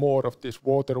you have more of this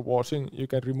water washing, you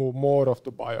can remove more of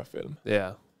the biofilm.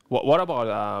 Yeah. What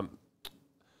about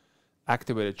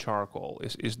activated charcoal?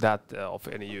 Is that of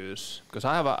any use? Because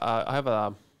I have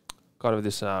a kind of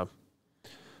this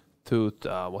tooth.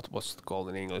 What's it called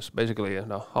in English? Basically,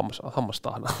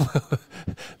 hammastahna.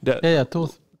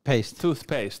 Toothpaste.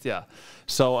 Toothpaste, yeah.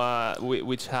 So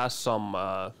which has some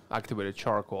activated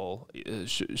charcoal.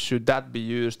 Should that be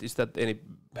used? Is that any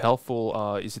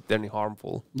helpful? Is it any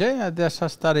harmful? Yeah. There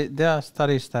are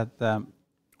studies that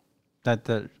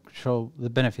show the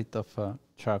benefit of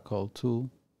charcoal too,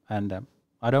 and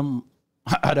I don't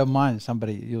mind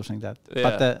somebody using that. Yeah.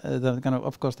 But the kind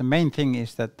of course the main thing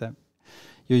is that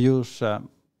you use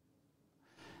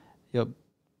your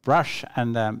brush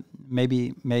and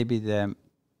maybe the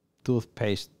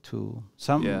toothpaste too.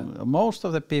 Most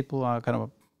of the people are kind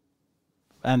of,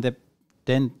 and the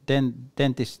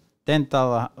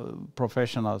dental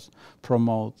professionals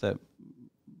promote the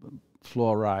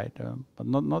fluoride, but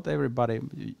not everybody.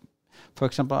 For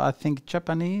example, I think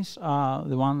Japanese are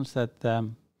the ones that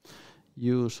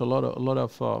use a lot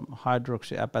of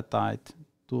hydroxyapatite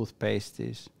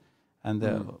toothpastes, and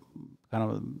kind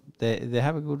of they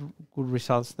have a good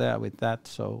results there with that.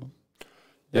 So.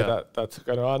 Yeah, that's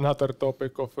kind of another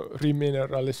topic of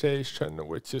remineralization,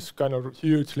 which is kind of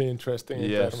hugely interesting in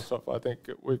terms of, I think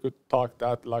we could talk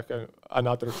that like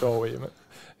another show even.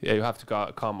 Yeah, you have to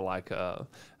come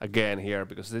again here,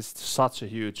 because this is such a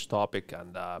huge topic,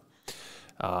 and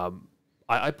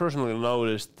I personally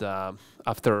noticed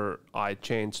after I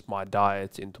changed my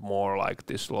diet into more like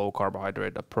this low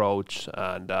carbohydrate approach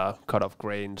and cut off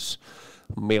grains,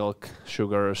 milk,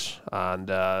 sugars, and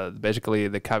basically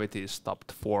the cavities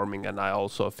stopped forming, and I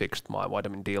also fixed my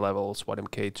vitamin D levels, vitamin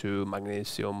K2,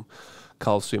 magnesium,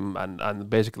 calcium, and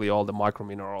basically all the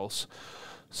microminerals.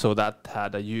 So that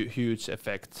had a huge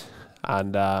effect,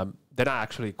 and then I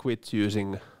actually quit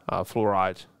using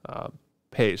fluoride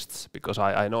pastes, because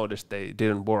I noticed they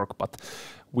didn't work, but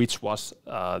which was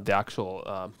the actual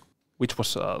which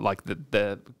was like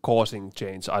the causing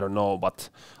change, I don't know, but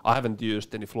I haven't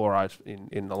used any fluoride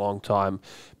in a long time,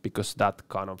 because that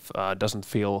kind of doesn't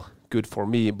feel good for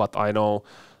me, but I know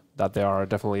that there are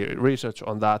definitely research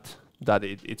on that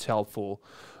it's helpful.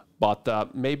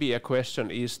 But maybe a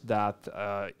question is that,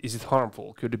 is it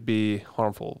harmful? Could it be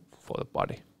harmful for the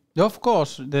body? Of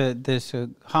course, there's a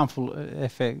harmful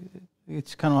effect.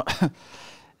 It's kind of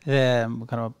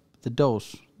the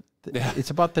dose. It's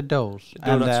about the dose,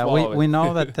 and we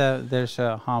know that there's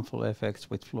harmful effects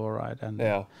with fluoride,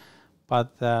 and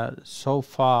but so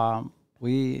far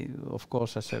we, of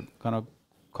course, as a kind of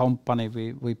company,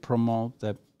 we promote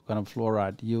the kind of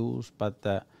fluoride use,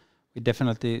 but we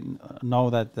definitely know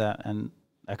that and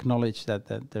acknowledge that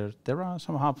there are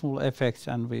some harmful effects,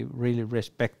 and we really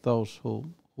respect those who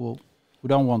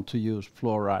don't want to use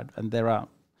fluoride, and there are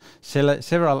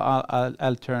several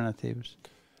alternatives.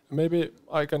 Maybe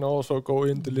I can also go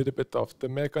into a little bit of the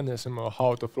mechanism of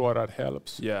how the fluoride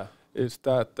helps. Yeah, is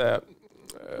that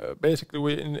basically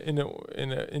we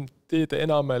in teeth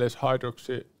enamel is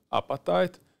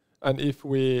hydroxyapatite, and if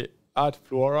we add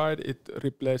fluoride, it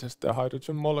replaces the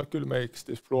hydrogen molecule, makes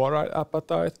this fluoride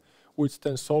apatite, which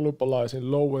then solubilizes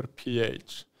in lower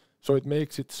pH. So it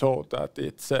makes it so that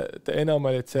it's the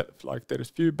enamel itself, like there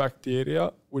is few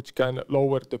bacteria which can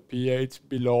lower the pH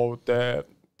below the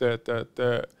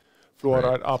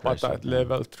fluoride apatite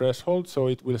level threshold, so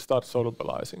it will start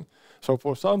solubilizing. So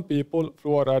for some people,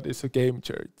 fluoride is a game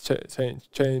changer.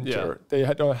 Yeah.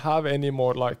 They don't have any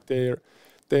more, like their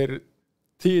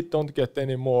teeth don't get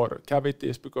any more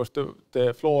cavities because the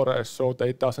fluoride, so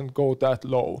they doesn't go that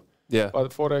low. Yeah.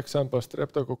 But for example,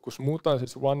 Streptococcus mutans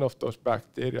is one of those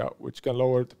bacteria which can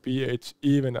lower the pH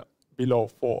even below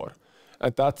 4.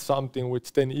 and that's something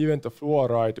which then even the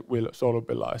fluoride will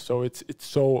solubilize. So it's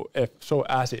so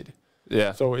acid.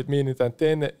 Yeah. So it means that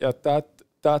then at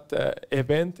that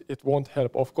event it won't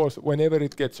help. Of course, whenever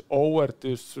it gets over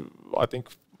to I think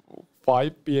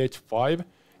pH 5,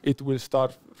 it will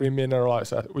start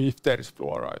remineralize if there is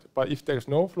fluoride. But if there is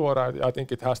no fluoride, I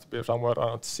think it has to be somewhere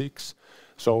around 6.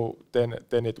 So then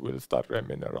it will start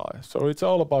remineralize. So it's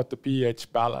all about the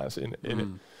pH balance in it.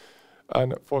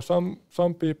 And for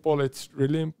some people, it's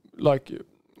really like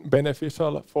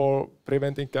beneficial for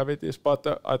preventing cavities.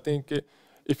 But I think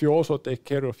if you also take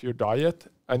care of your diet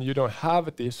and you don't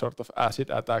have these sort of acid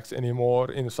attacks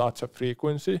anymore in such a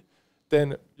frequency,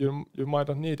 then you might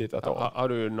not need it at all. How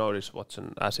do you notice what's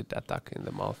an acid attack in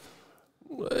the mouth?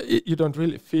 You don't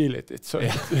really feel it. It's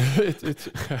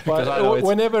but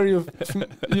whenever you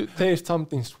taste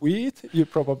something sweet, you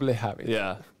probably have it.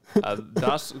 Yeah.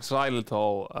 Does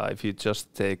xylitol, if you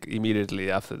just take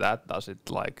immediately after that, does it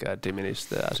like diminish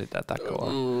the acid attack,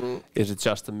 or is it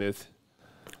just a myth?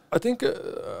 I think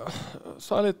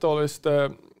xylitol is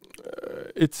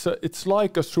it's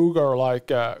like a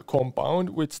sugar-like compound,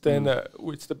 which then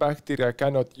which the bacteria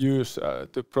cannot use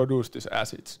to produce these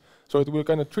acids. So it will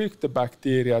kind of trick the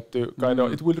bacteria to kind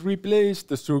of it will replace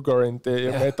the sugar in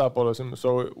the metabolism.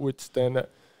 So which then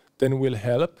will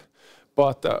help,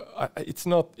 but it's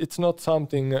not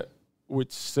something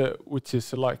which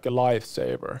is like a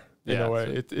lifesaver in a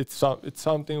way. It's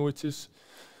something which is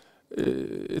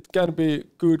it can be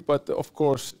good, but of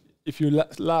course if you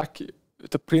lack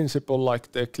the principle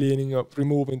like the cleaning up,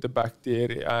 removing the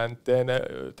bacteria, and then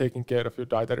taking care of your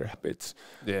dietary habits.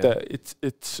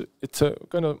 It's a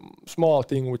kind of small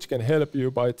thing which can help you,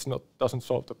 but it's not doesn't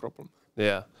solve the problem.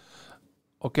 Yeah.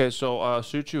 Okay, so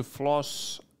should you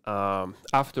floss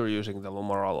after using the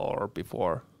Lumoral or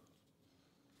before?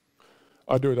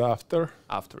 I do it after.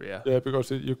 After, yeah. Yeah, because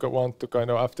you want to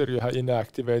kind of after you have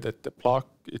inactivated the plaque,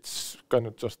 it's kind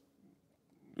of just.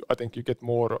 I think you get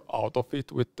more out of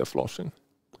it with the flossing.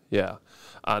 Yeah,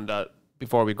 and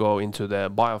before we go into the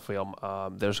biofilm,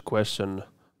 there's a question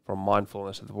from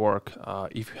Mindfulness at Work.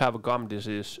 If you have a gum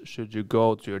disease, should you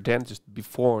go to your dentist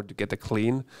before to get a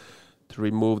clean to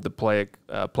remove the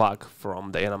plaque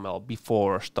from the enamel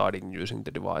before starting using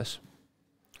the device?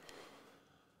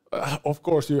 Of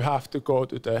course, you have to go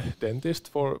to the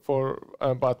dentist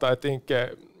but I think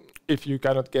if you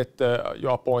cannot get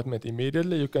your appointment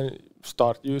immediately, you can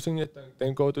start using it and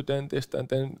then go to dentist and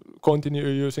then continue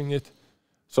using it.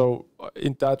 So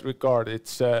in that regard,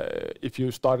 it's if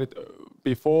you start it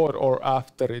before or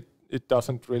after it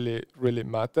doesn't really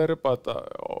matter, but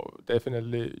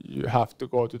definitely you have to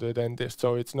go to the dentist.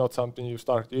 So it's not something you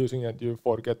start using and you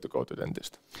forget to go to the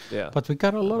dentist. Yeah. But we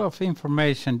got a lot of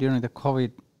information during the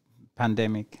COVID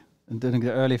pandemic, during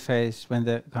the early phase when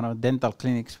the kind of dental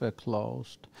clinics were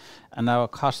closed and our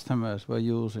customers were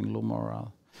using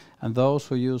Lumoral. And those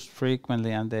who used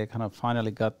frequently and they kind of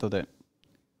finally got to the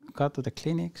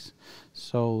clinics,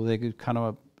 so they could kind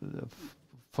of,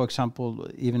 for example,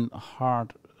 even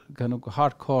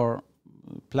hardcore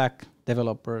plaque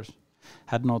developers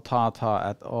had no tartar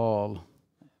at all,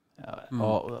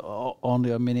 or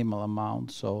only a minimal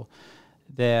amount. So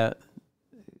they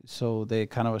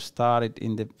kind of started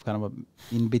in the kind of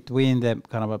in between the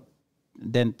kind of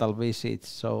dental visits.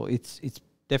 So it's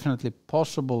definitely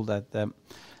possible that the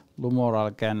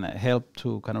Lumoral can help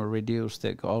to kind of reduce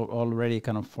the already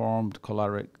kind of formed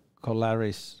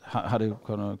colaris. How do you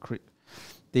kind of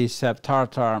this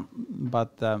tartar?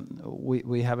 But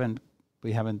we haven't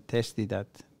tested that.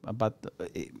 But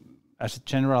as a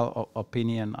general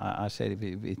opinion, I say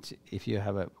if you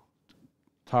have a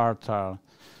tartar,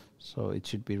 so it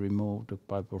should be removed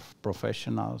by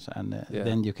professionals, and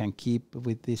then you can keep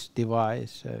with this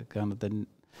device kind of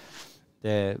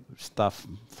the stuff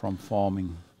from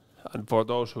forming. And for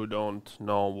those who don't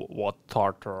know what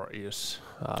tartar is,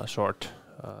 short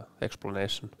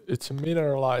explanation. It's a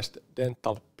mineralized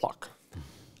dental plaque.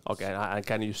 Okay, and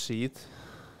can you see it?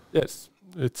 Yes,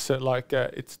 it's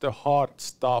it's the hard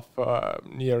stuff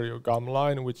near your gum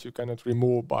line, which you cannot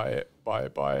remove by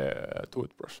a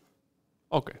toothbrush.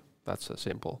 Okay, that's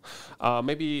simple.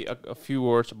 Maybe a few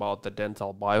words about the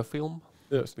dental biofilm.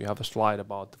 Yes, we have a slide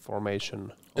about the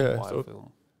formation of biofilm.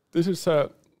 So this is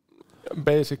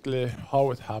basically how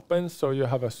it happens. So you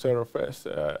have a surface.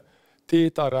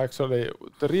 Teeth are actually,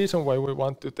 the reason why we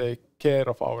want to take care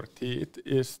of our teeth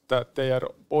is that they are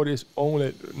body's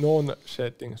only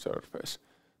non-shedding surface.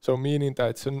 So meaning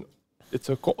that it's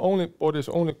body's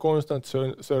only constant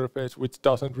surface which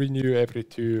doesn't renew every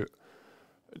 2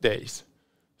 days.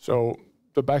 So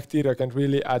the bacteria can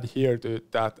really adhere to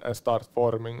that and start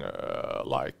forming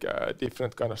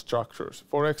different kind of structures.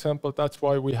 For example, that's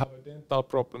why we have dental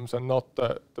problems and not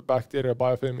the bacteria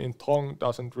biofilm in tongue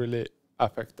doesn't really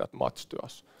affect that much to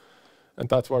us. And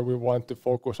that's why we want to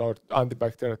focus our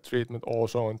antibacterial treatment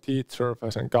also on teeth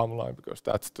surface and gum line, because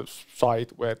that's the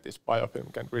site where this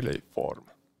biofilm can really form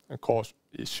and cause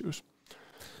issues.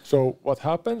 So what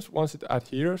happens once it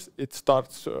adheres, it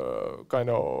starts kind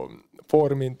of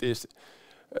forming this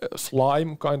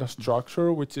slime kind of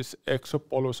structure, which is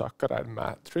exopolysaccharide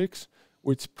matrix,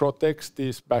 which protects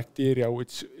these bacteria,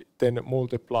 which then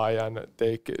multiply and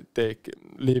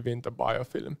live in the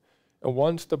biofilm. And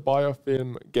once the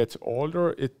biofilm gets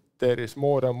older, there is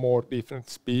more and more different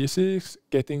species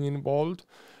getting involved.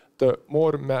 The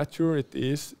more mature it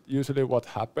is, usually what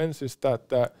happens is that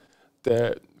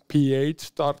the pH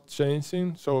starts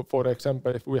changing. So for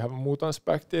example, if we have mutans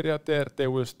bacteria there, they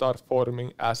will start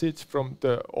forming acids from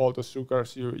all the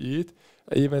sugars you eat.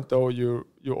 Even though your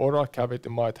oral cavity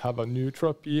might have a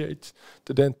neutral pH,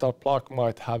 the dental plaque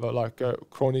might have a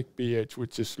chronic pH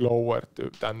which is lower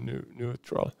than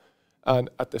neutral.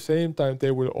 And at the same time, they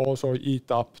will also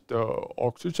eat up the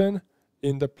oxygen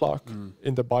in the plaque,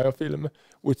 in the biofilm,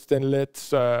 which then lets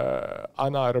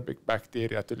anaerobic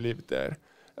bacteria to live there.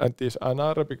 And these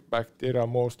anaerobic bacteria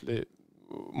most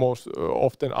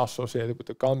often associated with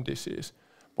the gum disease,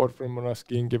 Porphyromonas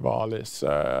gingivalis,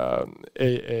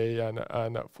 AA,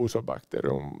 and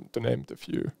Fusobacterium, to name the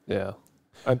few. Yeah.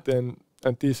 And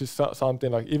this is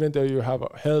something like, even though you have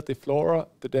a healthy flora,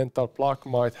 the dental plaque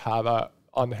might have a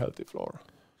unhealthy flora.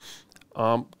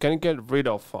 Can you get rid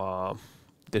of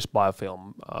this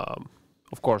biofilm,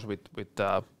 of course with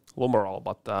Lumoral,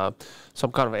 but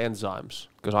some kind of enzymes?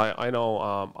 Because I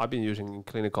know I've been using in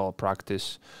clinical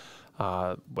practice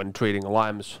when treating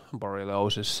Lyme's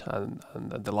borreliosis,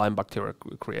 and the Lyme bacteria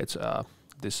creates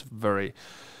this very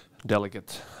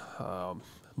delicate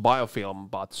biofilm,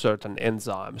 but certain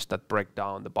enzymes that break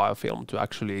down the biofilm to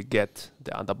actually get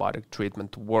the antibiotic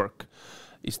treatment to work.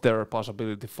 Is there a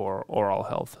possibility for oral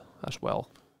health as well?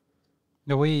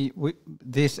 No,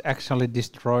 this actually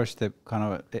destroys the kind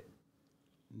of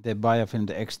the biofilm,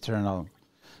 the external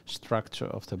structure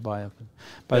of the biofilm.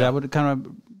 But I would kind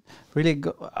of really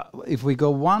go, if we go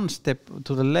one step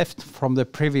to the left from the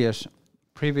previous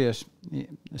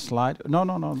slide.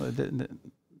 No,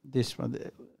 this one.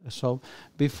 So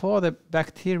before the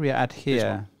bacteria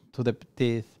adhere to the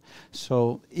teeth,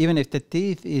 so even if the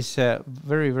teeth is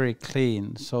very, very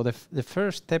clean, so the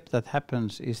first step that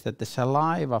happens is that the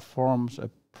saliva forms a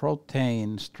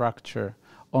protein structure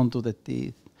onto the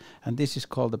teeth, and this is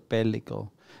called the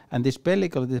pellicle. And this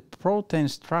pellicle, the protein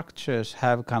structures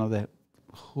have kind of the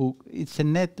hook. It's a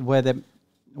net where the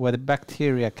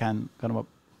bacteria can kind of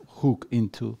hook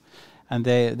into, and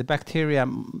the bacteria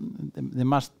they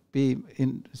must be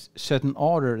in certain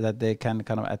order that they can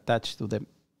kind of attach to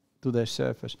the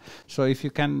surface. So if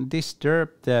you can disturb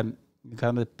the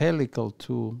kind of pellicle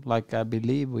too, like I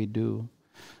believe we do,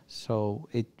 so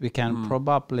we can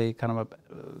probably kind of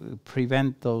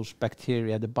prevent those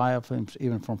bacteria, the biofilms,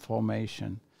 even from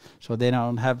formation. So they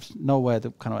don't have nowhere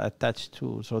to kind of attach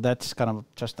to. So that's kind of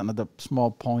just another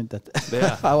small point that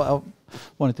I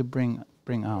wanted to bring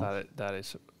out. That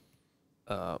is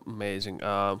amazing.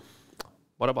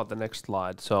 What about the next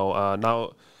slide? So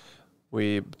now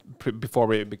before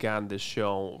we began this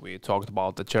show, we talked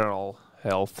about the general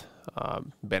health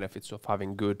benefits of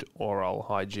having good oral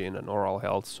hygiene and oral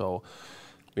health. So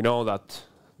we know that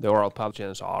the oral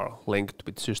pathogens are linked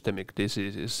with systemic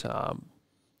diseases.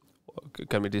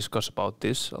 Can we discuss about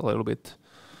this a little bit?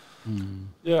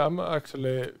 Yeah, I'm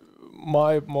actually,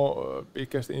 my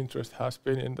biggest interest has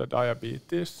been in the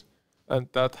diabetes, and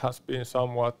that has been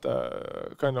somewhat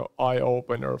kind of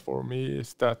eye-opener for me,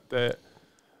 is that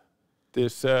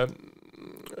this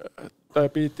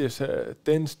diabetes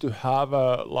tends to have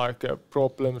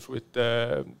problems with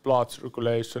the blood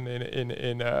circulation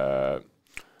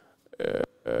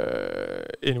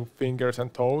in fingers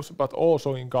and toes, but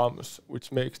also in gums,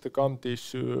 which makes the gum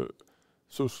tissue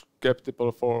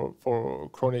susceptible for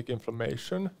chronic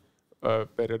inflammation,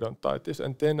 periodontitis,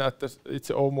 and then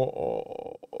it's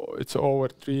over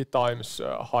 3 times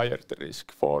higher the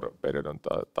risk for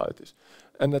periodontitis.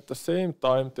 And at the same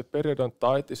time, the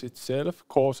periodontitis itself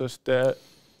causes the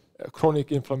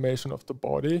chronic inflammation of the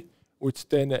body, which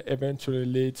then eventually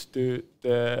leads to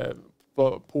the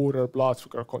poorer blood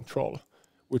sugar control,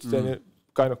 which then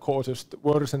kind of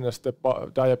worsens the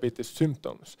diabetes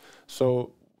symptoms.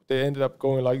 So they ended up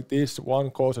going like this.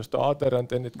 One causes the other, and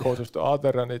then it causes the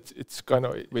other, and it's kind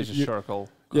of vicious circle.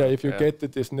 Yeah, if you get to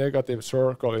this negative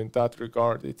circle in that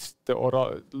regard, it's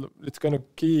kind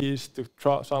of key is to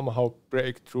somehow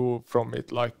break through from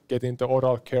it, like getting the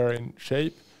oral care in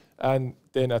shape, and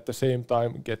then at the same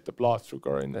time get the blood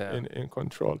sugar in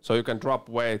control. So you can drop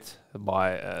weight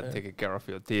by taking care of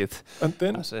your teeth, and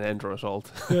then as an end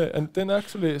result. Yeah, and then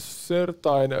actually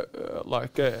certain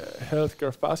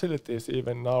healthcare facilities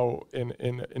even now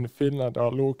in Finland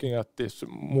are looking at this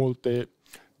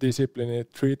multidisciplinary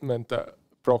treatment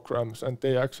programs, and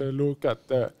they actually look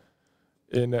at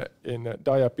in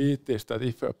diabetes that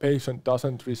if a patient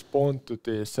doesn't respond to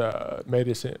this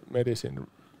medicine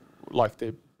like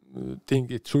they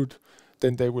think it should,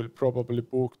 then they will probably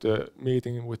book the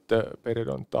meeting with the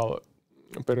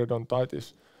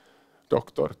periodontitis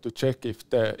doctor to check if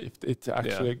it's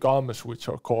actually gums which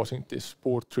are causing this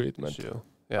poor treatment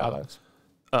balance.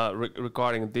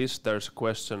 Regarding this, there's a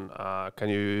question: can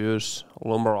you use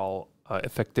Lumoral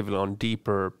effectively on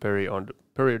deeper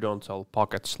periodontal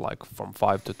pockets, like from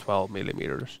 5 to 12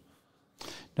 millimeters?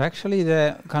 Actually,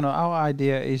 the kind of our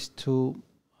idea is to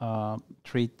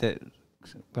treat the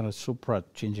kind of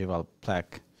supragingival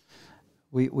plaque.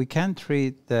 We can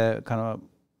treat the kind of,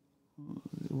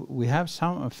 we have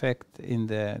some effect in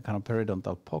the kind of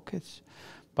periodontal pockets,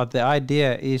 but the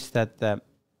idea is that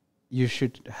you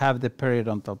should have the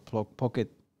periodontal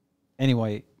pocket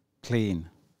anyway cleaned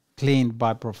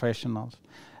by professionals,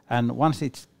 and once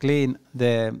it's clean,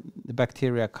 the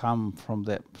bacteria come from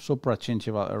the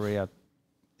supragingival area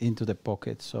into the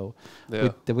pocket. So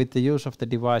with the use of the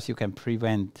device, you can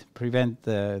prevent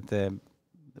the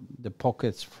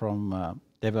pockets from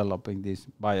developing these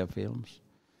biofilms.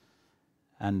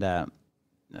 And the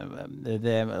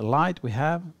light we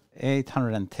have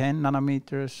 810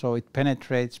 nanometers, so it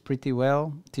penetrates pretty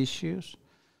well tissues.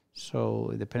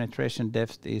 So the penetration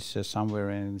depth is somewhere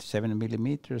in 7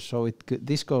 millimeters. So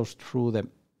this goes through the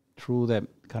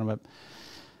kind of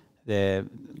the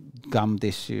gum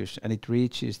tissues, and it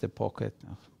reaches the pocket.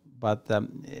 But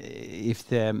if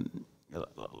the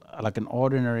like an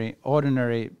ordinary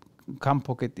gum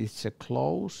pocket is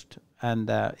closed, and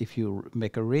if you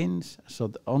make a rinse,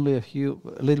 so only a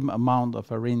little amount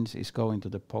of a rinse is going to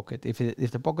the pocket.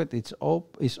 If the pocket is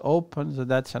open, so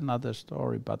that's another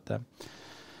story.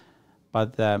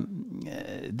 But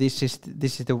this is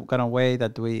the kind of way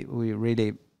that we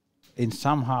really, in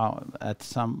somehow at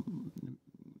some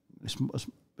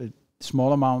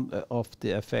small amount of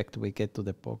the effect we get to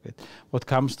the pocket. What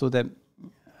comes to the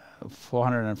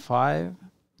 405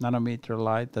 nanometer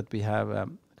light, that we have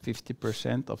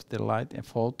 50% of the light and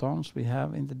photons we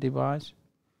have in the device.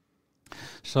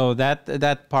 So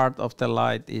that part of the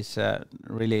light is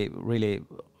really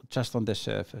just on the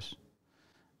surface,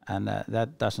 and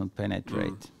that doesn't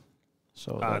penetrate.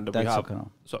 So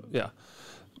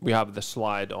we have the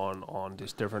slide on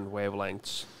these different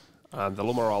wavelengths, and the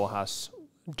Lumoral has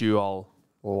dual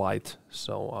light.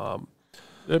 So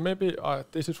maybe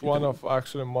this is one of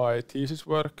actually my thesis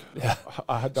work. Yeah.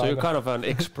 I had so you're kind of an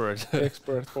expert.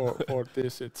 expert for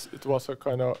this. It was a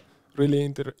kind of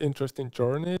really interesting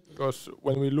journey, because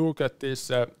when we look at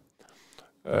these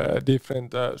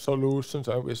different solutions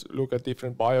and we look at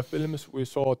different biofilms, we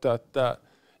saw that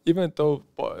even though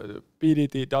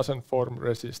PDT doesn't form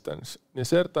resistance,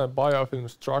 certain biofilm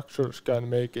structures can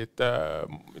make it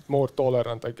more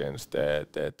tolerant against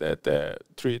the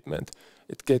treatment.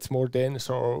 It gets more dense,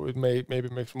 or it maybe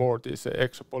makes more this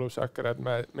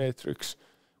exopolysaccharide matrix,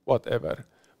 whatever.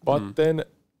 But then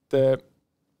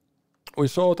we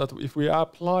saw that if we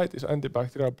apply this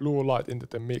antibacterial blue light into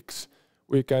the mix,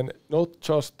 we can not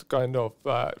just kind of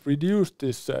reduce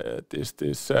this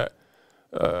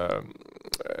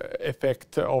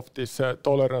effect of this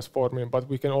tolerance forming, but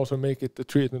we can also make the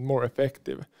treatment more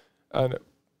effective. And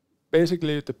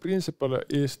basically, the principle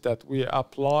is that we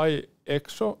apply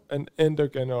exo and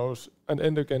endogenous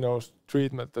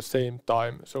treatment at the same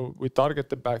time. So we target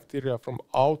the bacteria from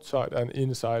outside and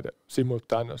inside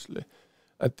simultaneously.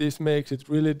 And this makes it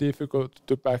really difficult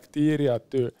to bacteria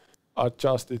to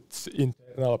adjust its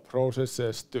internal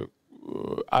processes to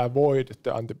avoid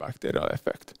the antibacterial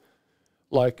effect.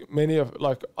 Like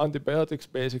antibiotics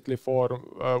basically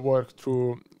work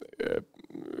through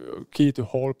key to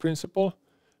hole principle,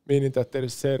 meaning that there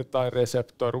is certain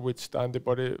receptor which the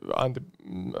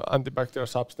antibacterial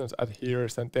substance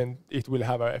adheres, and then it will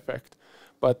have an effect.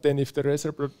 But then if the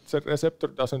receptor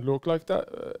doesn't look like the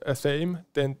same,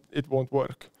 then it won't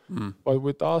work. But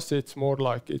with us, it's more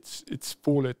like it's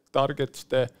full. It targets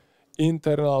the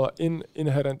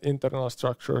inherent internal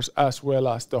structures as well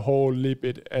as the whole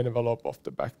lipid envelope of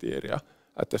the bacteria.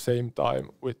 at the same time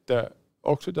with the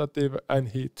oxidative and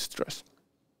heat stress.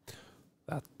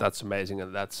 That's amazing,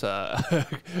 and that's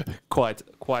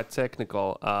quite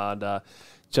technical. And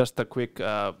just a quick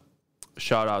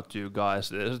shout out to you guys.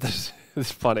 There's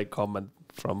this funny comment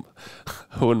from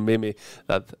Hun Mimi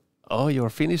that, oh, you're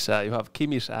Finnish, you have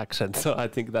Kimi's accent. So I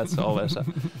think that's always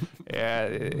yeah,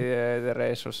 the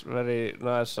race was very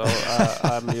nice. So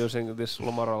I'm using this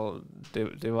Lumoral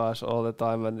device all the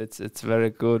time, and it's very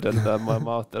good, and my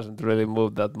mouth doesn't really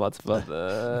move that much, but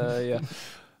yeah.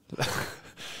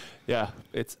 Yeah,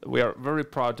 we are very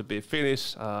proud to be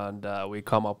Finnish, and we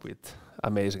come up with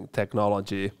amazing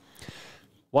technology.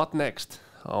 What next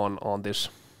on this?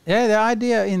 Yeah, the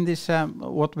idea in this,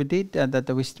 what we did,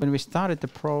 when we started the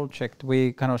project,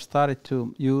 we kind of started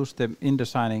to use the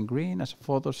indocyanine green as a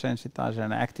photosensitizer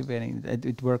and activating it.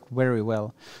 It worked very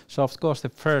well. So of course,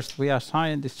 we are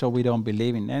scientists, so we don't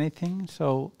believe in anything.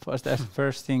 So as the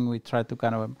first thing, we try to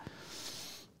kind of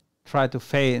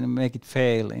make it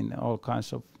fail in all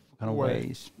kinds of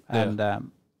ways. Yeah.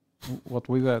 And what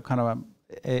we were kind of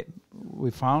we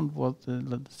found what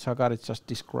Sakari just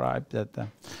described, that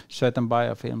certain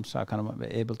biofilms are kind of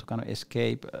able to kind of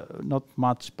escape, not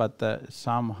much, but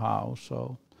somehow.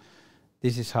 So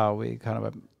this is how we kind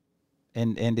of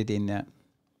ended in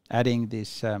adding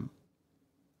this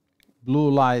blue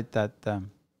light that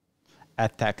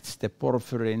attacks the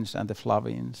porphyrins and the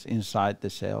flavins inside the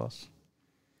cells.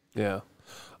 Yeah.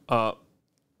 What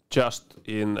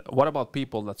about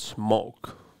people that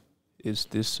smoke? Is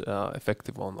this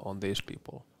effective on these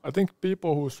people? I think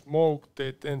people who smoke,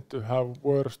 they tend to have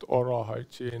worst oral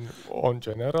hygiene on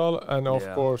general, and of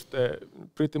course,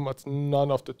 pretty much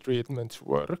none of the treatments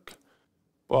work.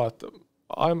 But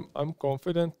I'm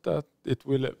confident that it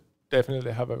will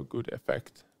definitely have a good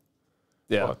effect.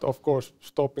 Yeah. But of course,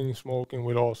 stopping smoking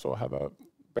will also have a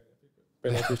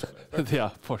beneficial effect. Yeah,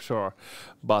 for sure.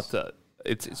 But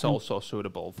it's also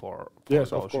suitable for yes,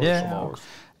 those of course. who smoke.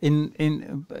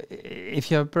 If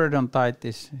you have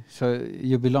periodontitis, so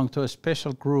you belong to a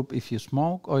special group if you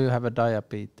smoke or you have a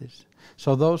diabetes.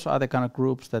 So those are the kind of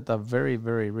groups that are very,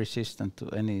 very resistant to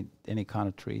any kind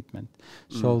of treatment.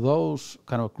 So those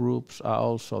kind of groups are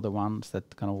also the ones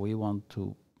that kind of we want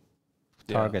to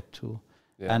target to.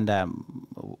 Yeah. And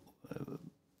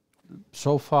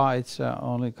so far it's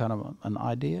only kind of an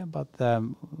idea, but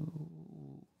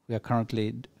we are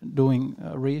currently doing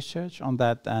research on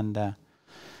that and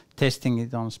testing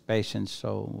it on patients,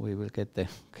 so we will get the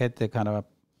kind of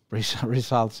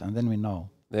results, and then we know.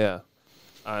 Yeah,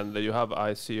 and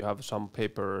I see you have some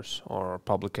papers or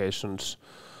publications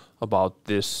about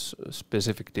this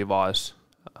specific device,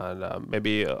 and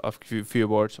maybe a few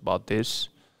words about this.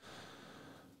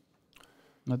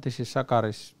 No, this is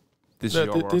Sakari's. This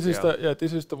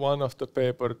is the one of the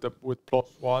paper with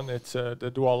 +1. It's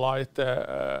the dual light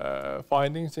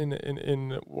findings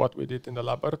in what we did in the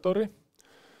laboratory.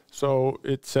 So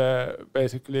it's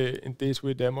basically in this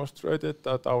we demonstrated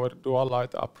that our dual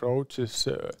light approach is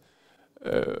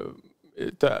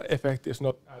the effect is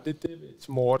not additive; it's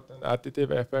more than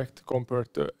additive effect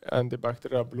compared to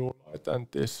antibacterial blue light and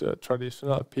this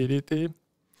traditional PDT.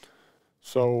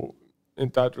 So in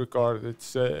that regard,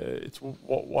 it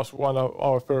was one of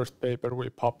our first paper we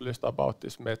published about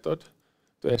this method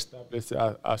to establish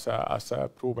as a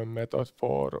proven method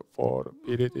for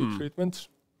PDT treatments.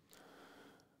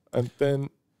 And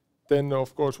then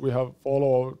of course we have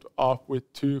followed up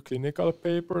with 2 clinical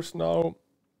papers now.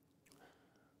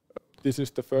 This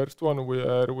is the first one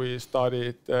where we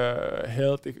studied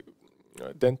healthy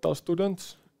dental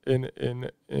students and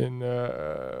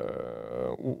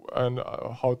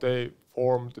how they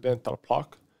form the dental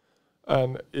plaque.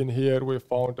 And in here we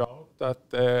found out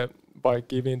that by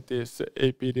giving this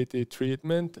APDT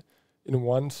treatment, in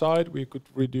one side we could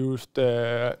reduce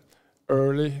the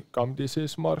early gum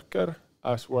disease marker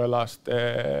as well as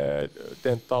the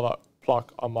dental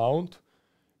plaque amount.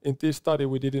 In this study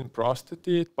we didn't brush the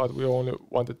teeth, but we only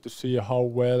wanted to see how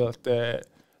well the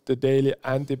daily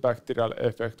antibacterial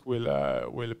effect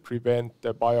will prevent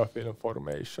the biofilm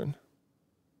formation.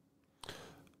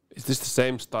 Is this the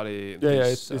same study?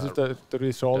 This is the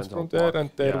results from there, and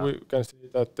there we can see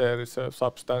that there is a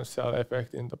substantial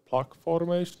effect in the plaque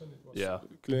formation. It was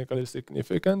clinically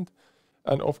significant.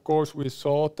 And of course, we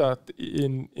saw that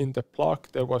in the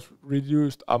plaque there was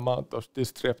reduced amount of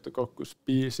this Streptococcus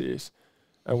species,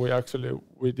 and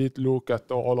we did look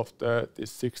at all of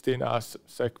this 16S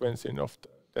sequencing of the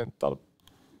dental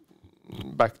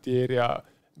bacteria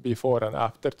before and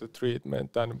after the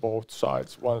treatment, and both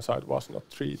sides. One side was not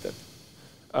treated,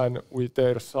 and we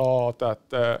there saw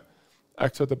that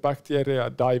actually the bacteria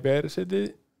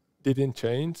diversity didn't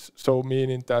change. So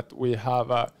meaning that we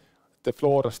have the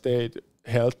flora stayed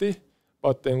healthy,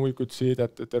 but then we could see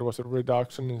that there was a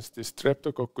reduction in this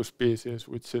Streptococcus species,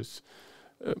 which is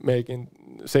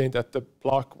saying that the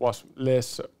plaque was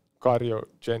less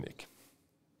cardiogenic.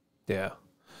 Yeah.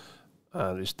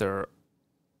 And this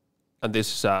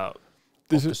is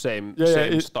the same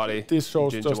study. This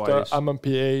shows just the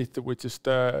MMP8, which is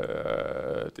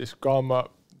this gamma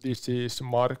disease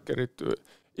marker.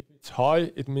 If it's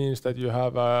high, it means that you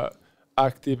have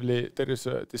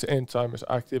this enzyme is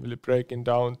actively breaking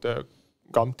down the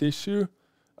gum tissue,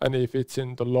 and if it's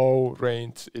in the low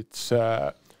range, it's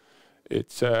kind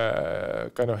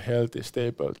of healthy,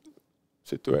 stable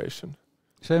situation.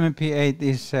 So MMP8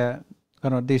 is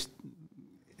kind of this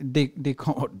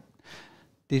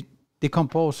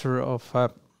decomposer of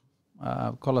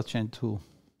collagen 2.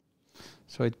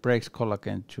 So it breaks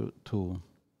collagen 2.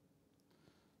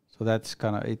 So that's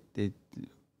kind of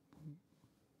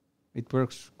it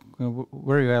works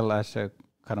very well as a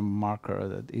kind of marker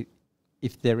that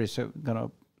if there is a kind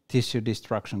of tissue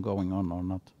destruction going on or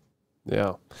not.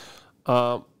 Yeah.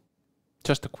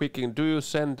 Just a quick thing. Do you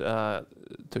send to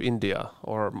India,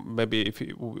 or maybe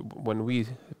when we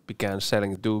began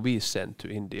selling, do we send to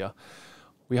India?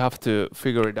 We have to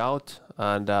figure it out.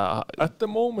 And at the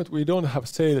moment, we don't have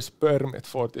sales permit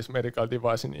for this medical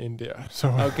device in India. So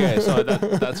okay, so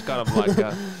that's kind of like.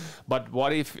 But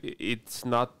what if it's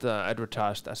not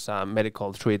advertised as a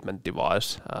medical treatment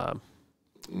device?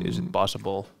 Is it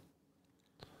possible?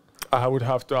 I would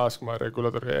have to ask my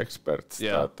regulatory experts.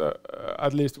 That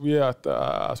at least we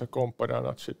as a company are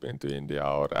not shipping to India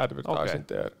or advertising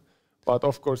there. But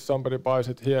of course, somebody buys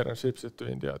it here and ships it to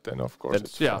India, then of course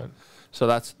it's fine. So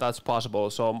that's possible.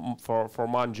 So for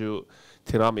Manju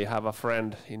Tirami, have a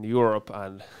friend in Europe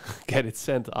and get it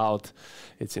sent out.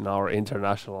 It's in our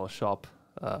international shop.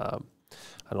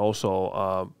 And also,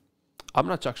 I'm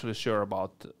not actually sure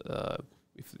about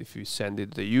if you send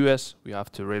it to the US, we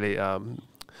have to really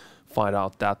find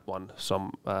out that one.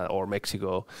 Or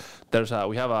Mexico.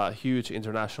 We have a huge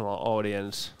international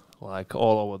audience, like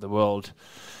all over the world.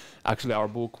 Actually, our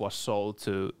book was sold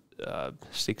to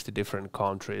 60 different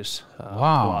countries.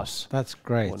 Wow, plus that's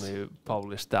great. When we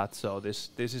published that, so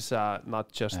this is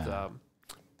not just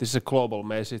this is a global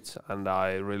message, and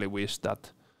I really wish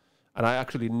that. And I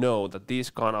actually know that these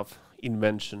kind of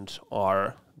inventions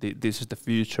are this is the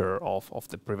future of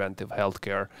the preventive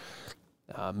healthcare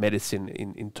medicine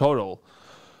in total.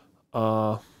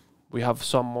 We have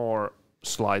some more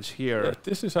slides here. Yeah,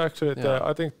 this is actually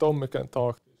I think Tommi can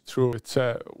talk through. It's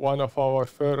one of our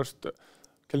first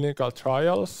clinical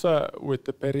trials with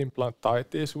the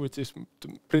periimplantitis, which is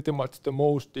pretty much the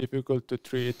most difficult to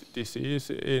treat disease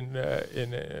in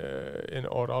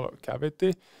oral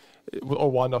cavity,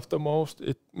 or one of the most.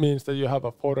 It means that you have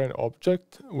a foreign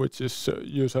object, which is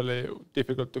usually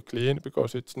difficult to clean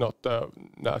because it's not a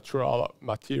natural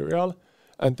material,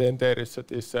 and then there is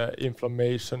this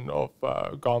inflammation of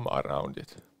gum around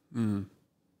it.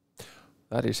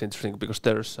 That is interesting because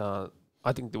there's,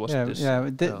 I think there was this.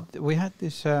 We had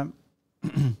this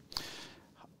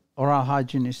oral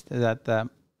hygienist that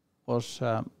was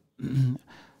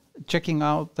checking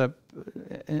out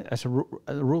as a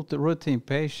routine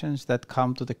patients that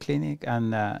come to the clinic,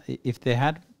 and if they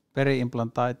had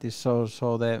periimplantitis,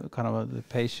 so the kind of the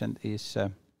patient is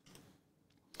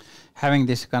having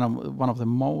this kind of one of the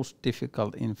most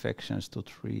difficult infections to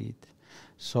treat.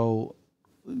 So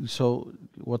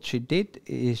what she did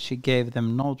is she gave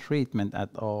them no treatment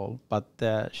at all, but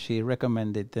she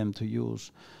recommended them to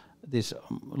use this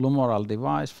Lumoral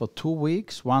device for 2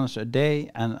 weeks, once a day,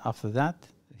 and after that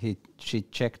she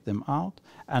checked them out,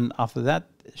 and after that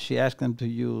she asked them to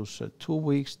use 2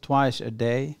 weeks, twice a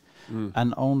day,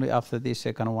 and only after this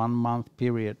kind of 1 month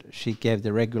period she gave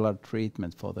the regular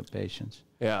treatment for the patients.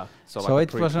 Yeah. So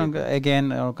like it was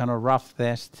again a kind of rough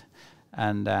test,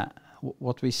 and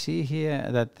what we see here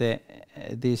that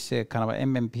this kind of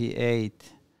MMP8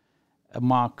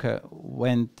 marker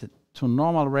went to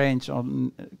normal range or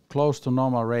close to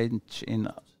normal range in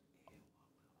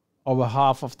over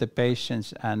half of the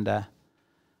patients, and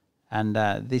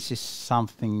this is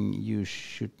something you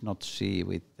should not see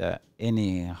with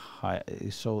any high.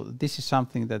 So this is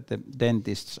something that the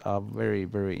dentists are very,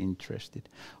 very interested.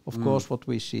 Of course, what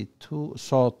we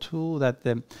saw too that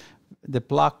the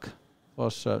plaque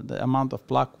was the amount of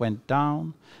plaque went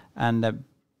down, and the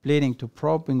bleeding to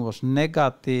probing was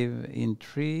negative in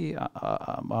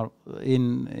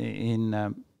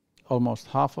almost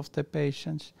half of the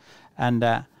patients, and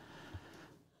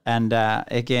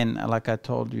again, like I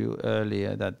told you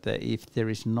earlier, that if there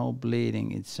is no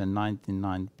bleeding, it's a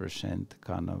 99%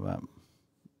 kind of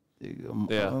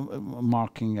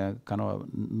marking a kind of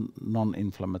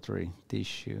non-inflammatory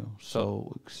tissue.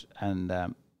 So and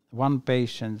one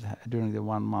patient during the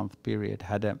 1 month period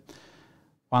had a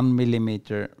 1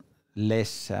 millimeter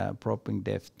less probing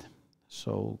depth.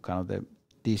 So kind of the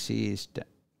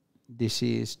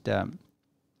diseased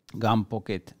gum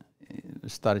pocket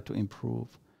started to improve.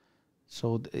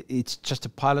 So it's just a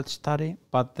pilot study,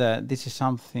 but this is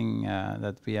something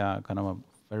that we are kind of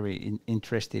very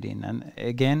interested in. And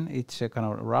again, it's a kind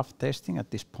of rough testing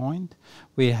at this point.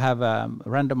 We have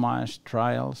randomized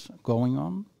trials going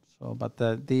on. So, but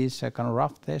these kind of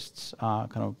rough tests are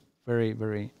kind of very,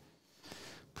 very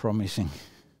promising.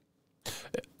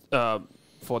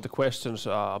 For the questions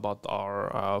about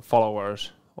our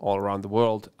followers all around the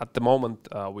world, at the moment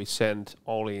we send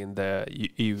only in the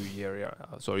EU area,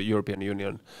 so European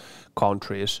Union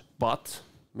countries, but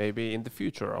maybe in the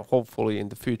future, or hopefully in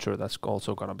the future, that's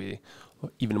also going to be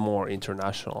even more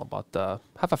international. But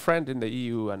have a friend in the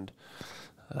EU and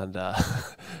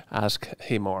ask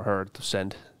him or her to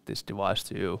send this device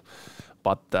to you.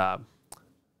 But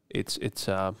it's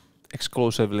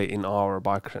exclusively in our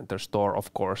Biohacker Center store.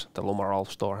 Of course, the Lumoral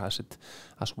store has it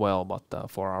as well, but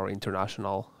for our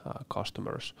international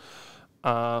customers.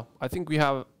 I think we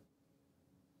have,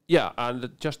 and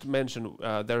just to mention,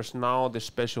 there's now this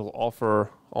special offer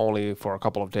only for a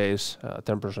couple of days,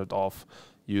 10% off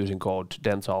using code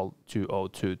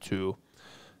dental2022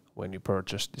 when you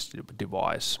purchase this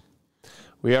device.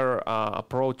 We are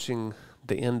approaching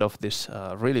the end of this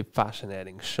really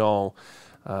fascinating show.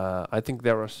 I think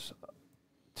there was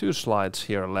 2 slides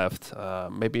here left.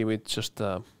 Maybe we just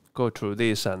go through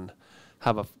these and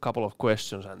have a couple of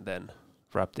questions and then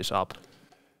wrap this up.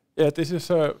 Yeah, this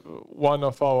is one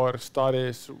of our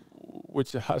studies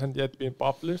which hasn't yet been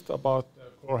published about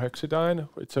chlorhexidine.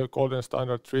 It's a golden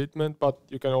standard treatment, but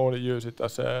you can only use it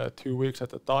as 2 weeks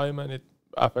at a time, and it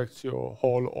affects your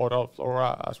whole oral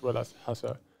flora as well as has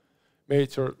a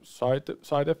major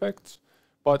side effects.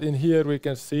 But in here we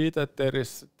can see that there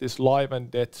is this live and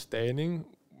dead staining.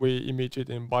 We image it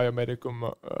in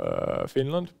Biomedicum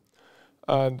Finland,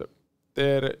 and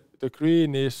there the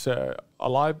green is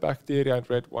alive bacteria and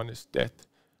red one is dead.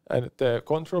 And the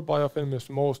control biofilm is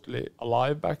mostly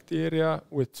alive bacteria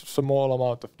with small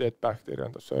amount of dead bacteria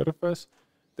on the surface.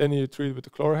 Then you treat with the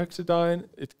chlorhexidine,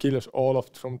 it kills all of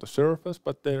it from the surface,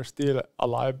 but there's still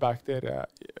alive bacteria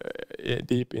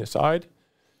deep inside.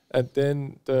 And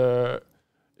then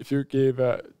if you give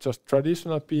just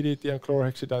traditional PDT and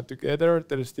chlorhexidine together,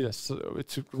 there is still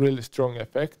it's a really strong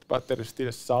effect, but there is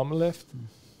still some left.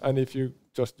 And if you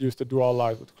just use the dual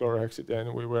light with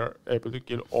chlorhexidine, we were able to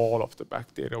kill all of the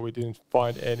bacteria. We didn't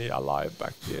find any alive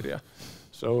bacteria.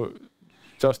 So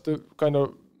just to kind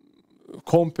of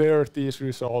compare these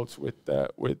results with the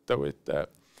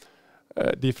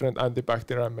different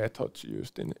antibacterial methods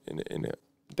used in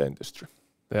dentistry.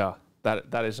 Yeah,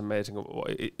 that is amazing.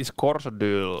 Is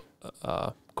Corsodyl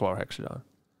chlorhexidine?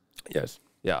 Yes.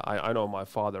 Yeah, I know my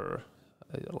father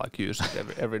uses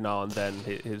it every now and then.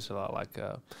 He's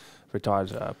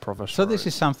retired professor. So this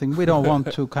is something we don't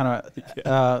want to kind of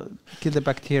kill the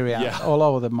bacteria all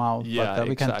over the mouth, but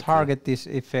we can target this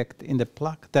effect in the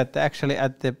plaque that actually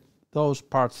at those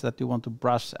parts that you want to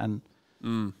brush and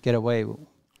get away with.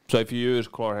 So if you use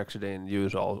chlorhexidine,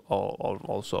 use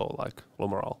also like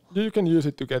Lumoral. You can use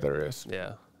it together, yes.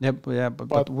 Yeah,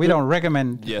 but we don't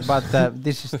recommend. Yes. But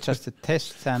this is just a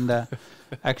test, and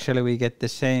actually we get the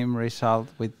same result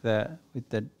with the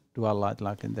dual light,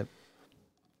 like in the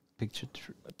picture.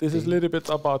 This is a little bit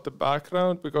about the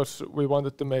background, because we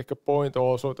wanted to make a point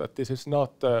also that this is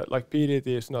not like PDT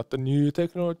is not the new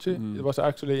technology. It was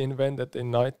actually invented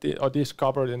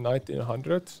discovered in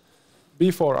 1900s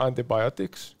before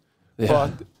antibiotics.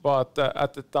 Yeah. But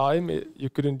at the time you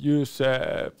couldn't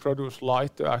produce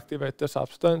light to activate the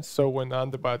substance. So when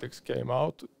antibiotics came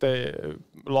out, they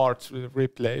largely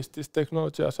replaced this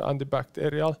technology as an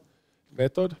antibacterial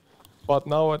method. But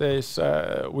nowadays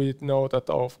we know that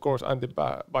of course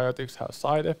antibiotics have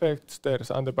side effects. There is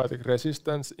antibiotic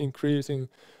resistance increasing.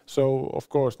 So of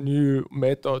course new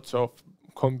methods of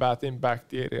combating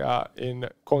bacteria in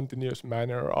continuous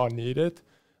manner are needed.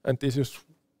 And this is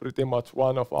pretty much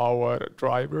one of our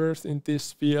drivers in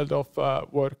this field of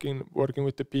working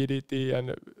with the PDT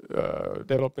and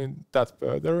developing that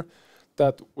further.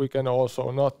 That we can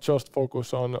also not just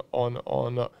focus on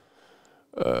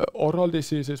oral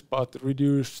diseases, but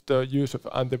reduce the use of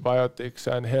antibiotics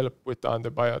and help with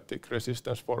antibiotic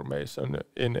resistance formation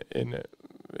in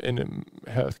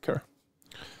healthcare.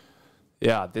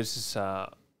 Yeah, this is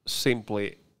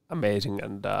simply amazing,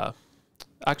 and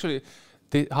actually,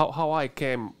 how I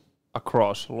came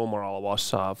across Lumoral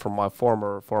was from my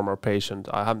former patient.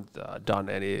 I haven't done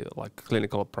any like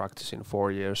clinical practice in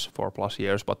 4+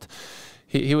 years, but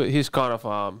he's kind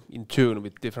of in tune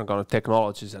with different kind of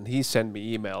technologies, and he sent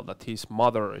me email that his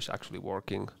mother is actually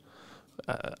working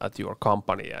at your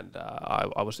company, and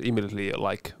I was immediately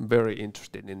like very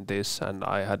interested in this, and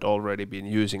I had already been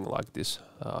using like this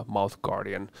mouth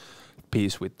guardian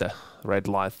piece with the red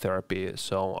light therapy.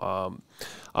 So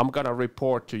I'm gonna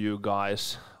report to you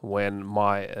guys when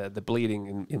my the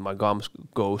bleeding in my gums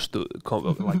goes to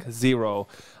like 0.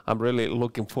 I'm really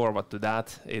looking forward to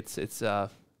that. It's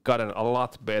gotten a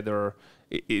lot better.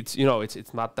 It's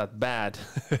it's not that bad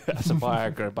as a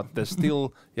biohacker, but there's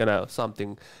still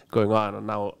something going on, and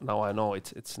now I know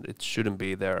it shouldn't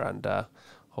be there, and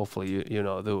hopefully you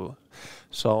know do.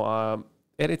 So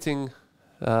anything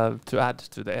to add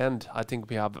to the end? I think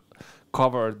we have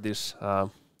covered this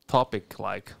topic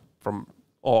like from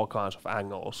all kinds of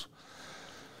angles.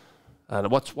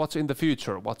 And what's in the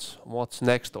future? What's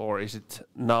next, or is it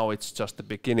now? It's just the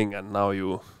beginning, and now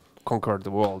you conquered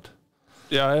the world.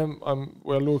 Yeah,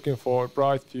 we're looking for a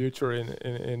bright future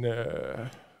in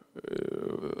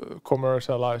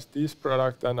commercialize this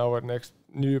product and our next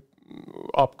new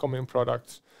upcoming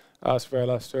products, as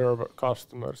well as serve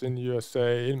customers in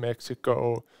USA, in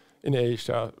Mexico, in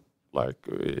Asia. Like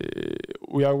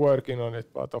we are working on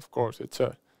it, but of course it's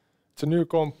a new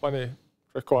company.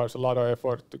 Requires a lot of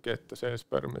effort to get the sales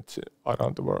permits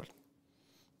around the world.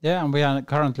 Yeah, and we are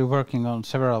currently working on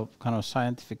several kind of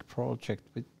scientific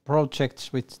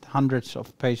projects with hundreds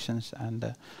of patients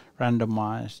and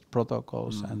randomized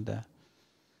protocols, and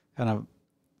kind of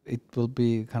it will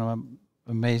be kind of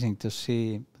amazing to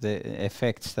see the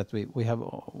effects that we have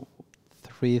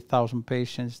 3,000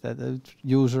 patients, that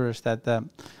users that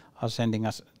are sending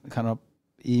us kind of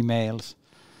emails,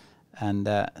 and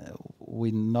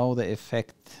we know the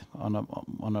effect on a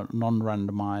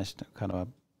non-randomized kind of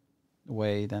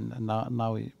way. Then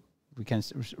now we can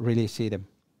really see the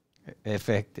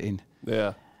effect in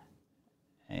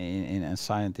a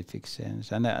scientific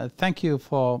sense. And thank you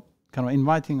for kind of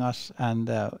inviting us, and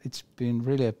it's been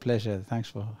really a pleasure. Thanks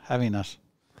for having us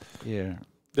here.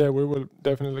 Yeah, we will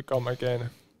definitely come again.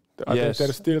 I think there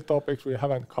are still topics we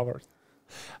haven't covered.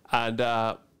 And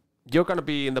you're going to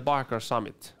be in the Biohacker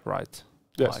Summit, right?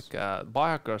 Yes. Like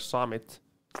Biohacker Summit.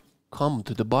 Come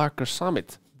to the Biohacker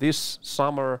Summit this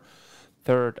summer,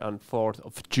 3rd and 4th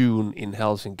of June in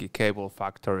Helsinki Cable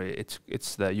Factory.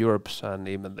 It's the Europe's and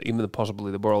even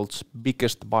possibly the world's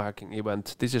biggest biohacking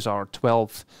event. This is our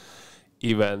 12th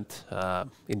event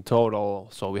in total,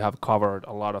 so we have covered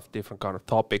a lot of different kind of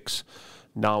topics.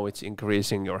 Now it's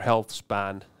increasing your health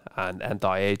span and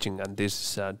anti-aging, and this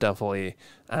is definitely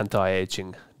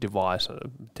anti-aging device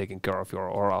taking care of your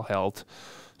oral health.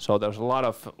 So there's a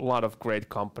lot of great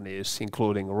companies,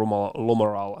 including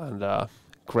Lumoral, and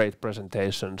great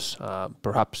presentations,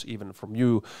 perhaps even from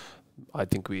you. I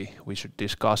think we should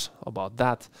discuss about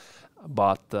that.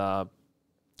 But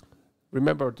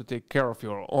remember to take care of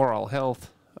your oral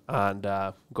health, and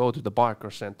go to the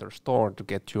Biohacker Center store to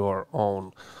get your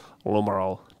own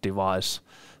Lumoral device.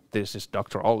 This is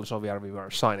Dr. Olli Sovijärvi. We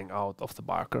are signing out of the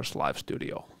Biohacker's live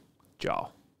studio.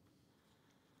 Ciao.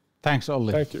 Thanks,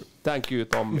 Olli. Thank you. Thank you,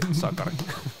 Tommi, Sakari.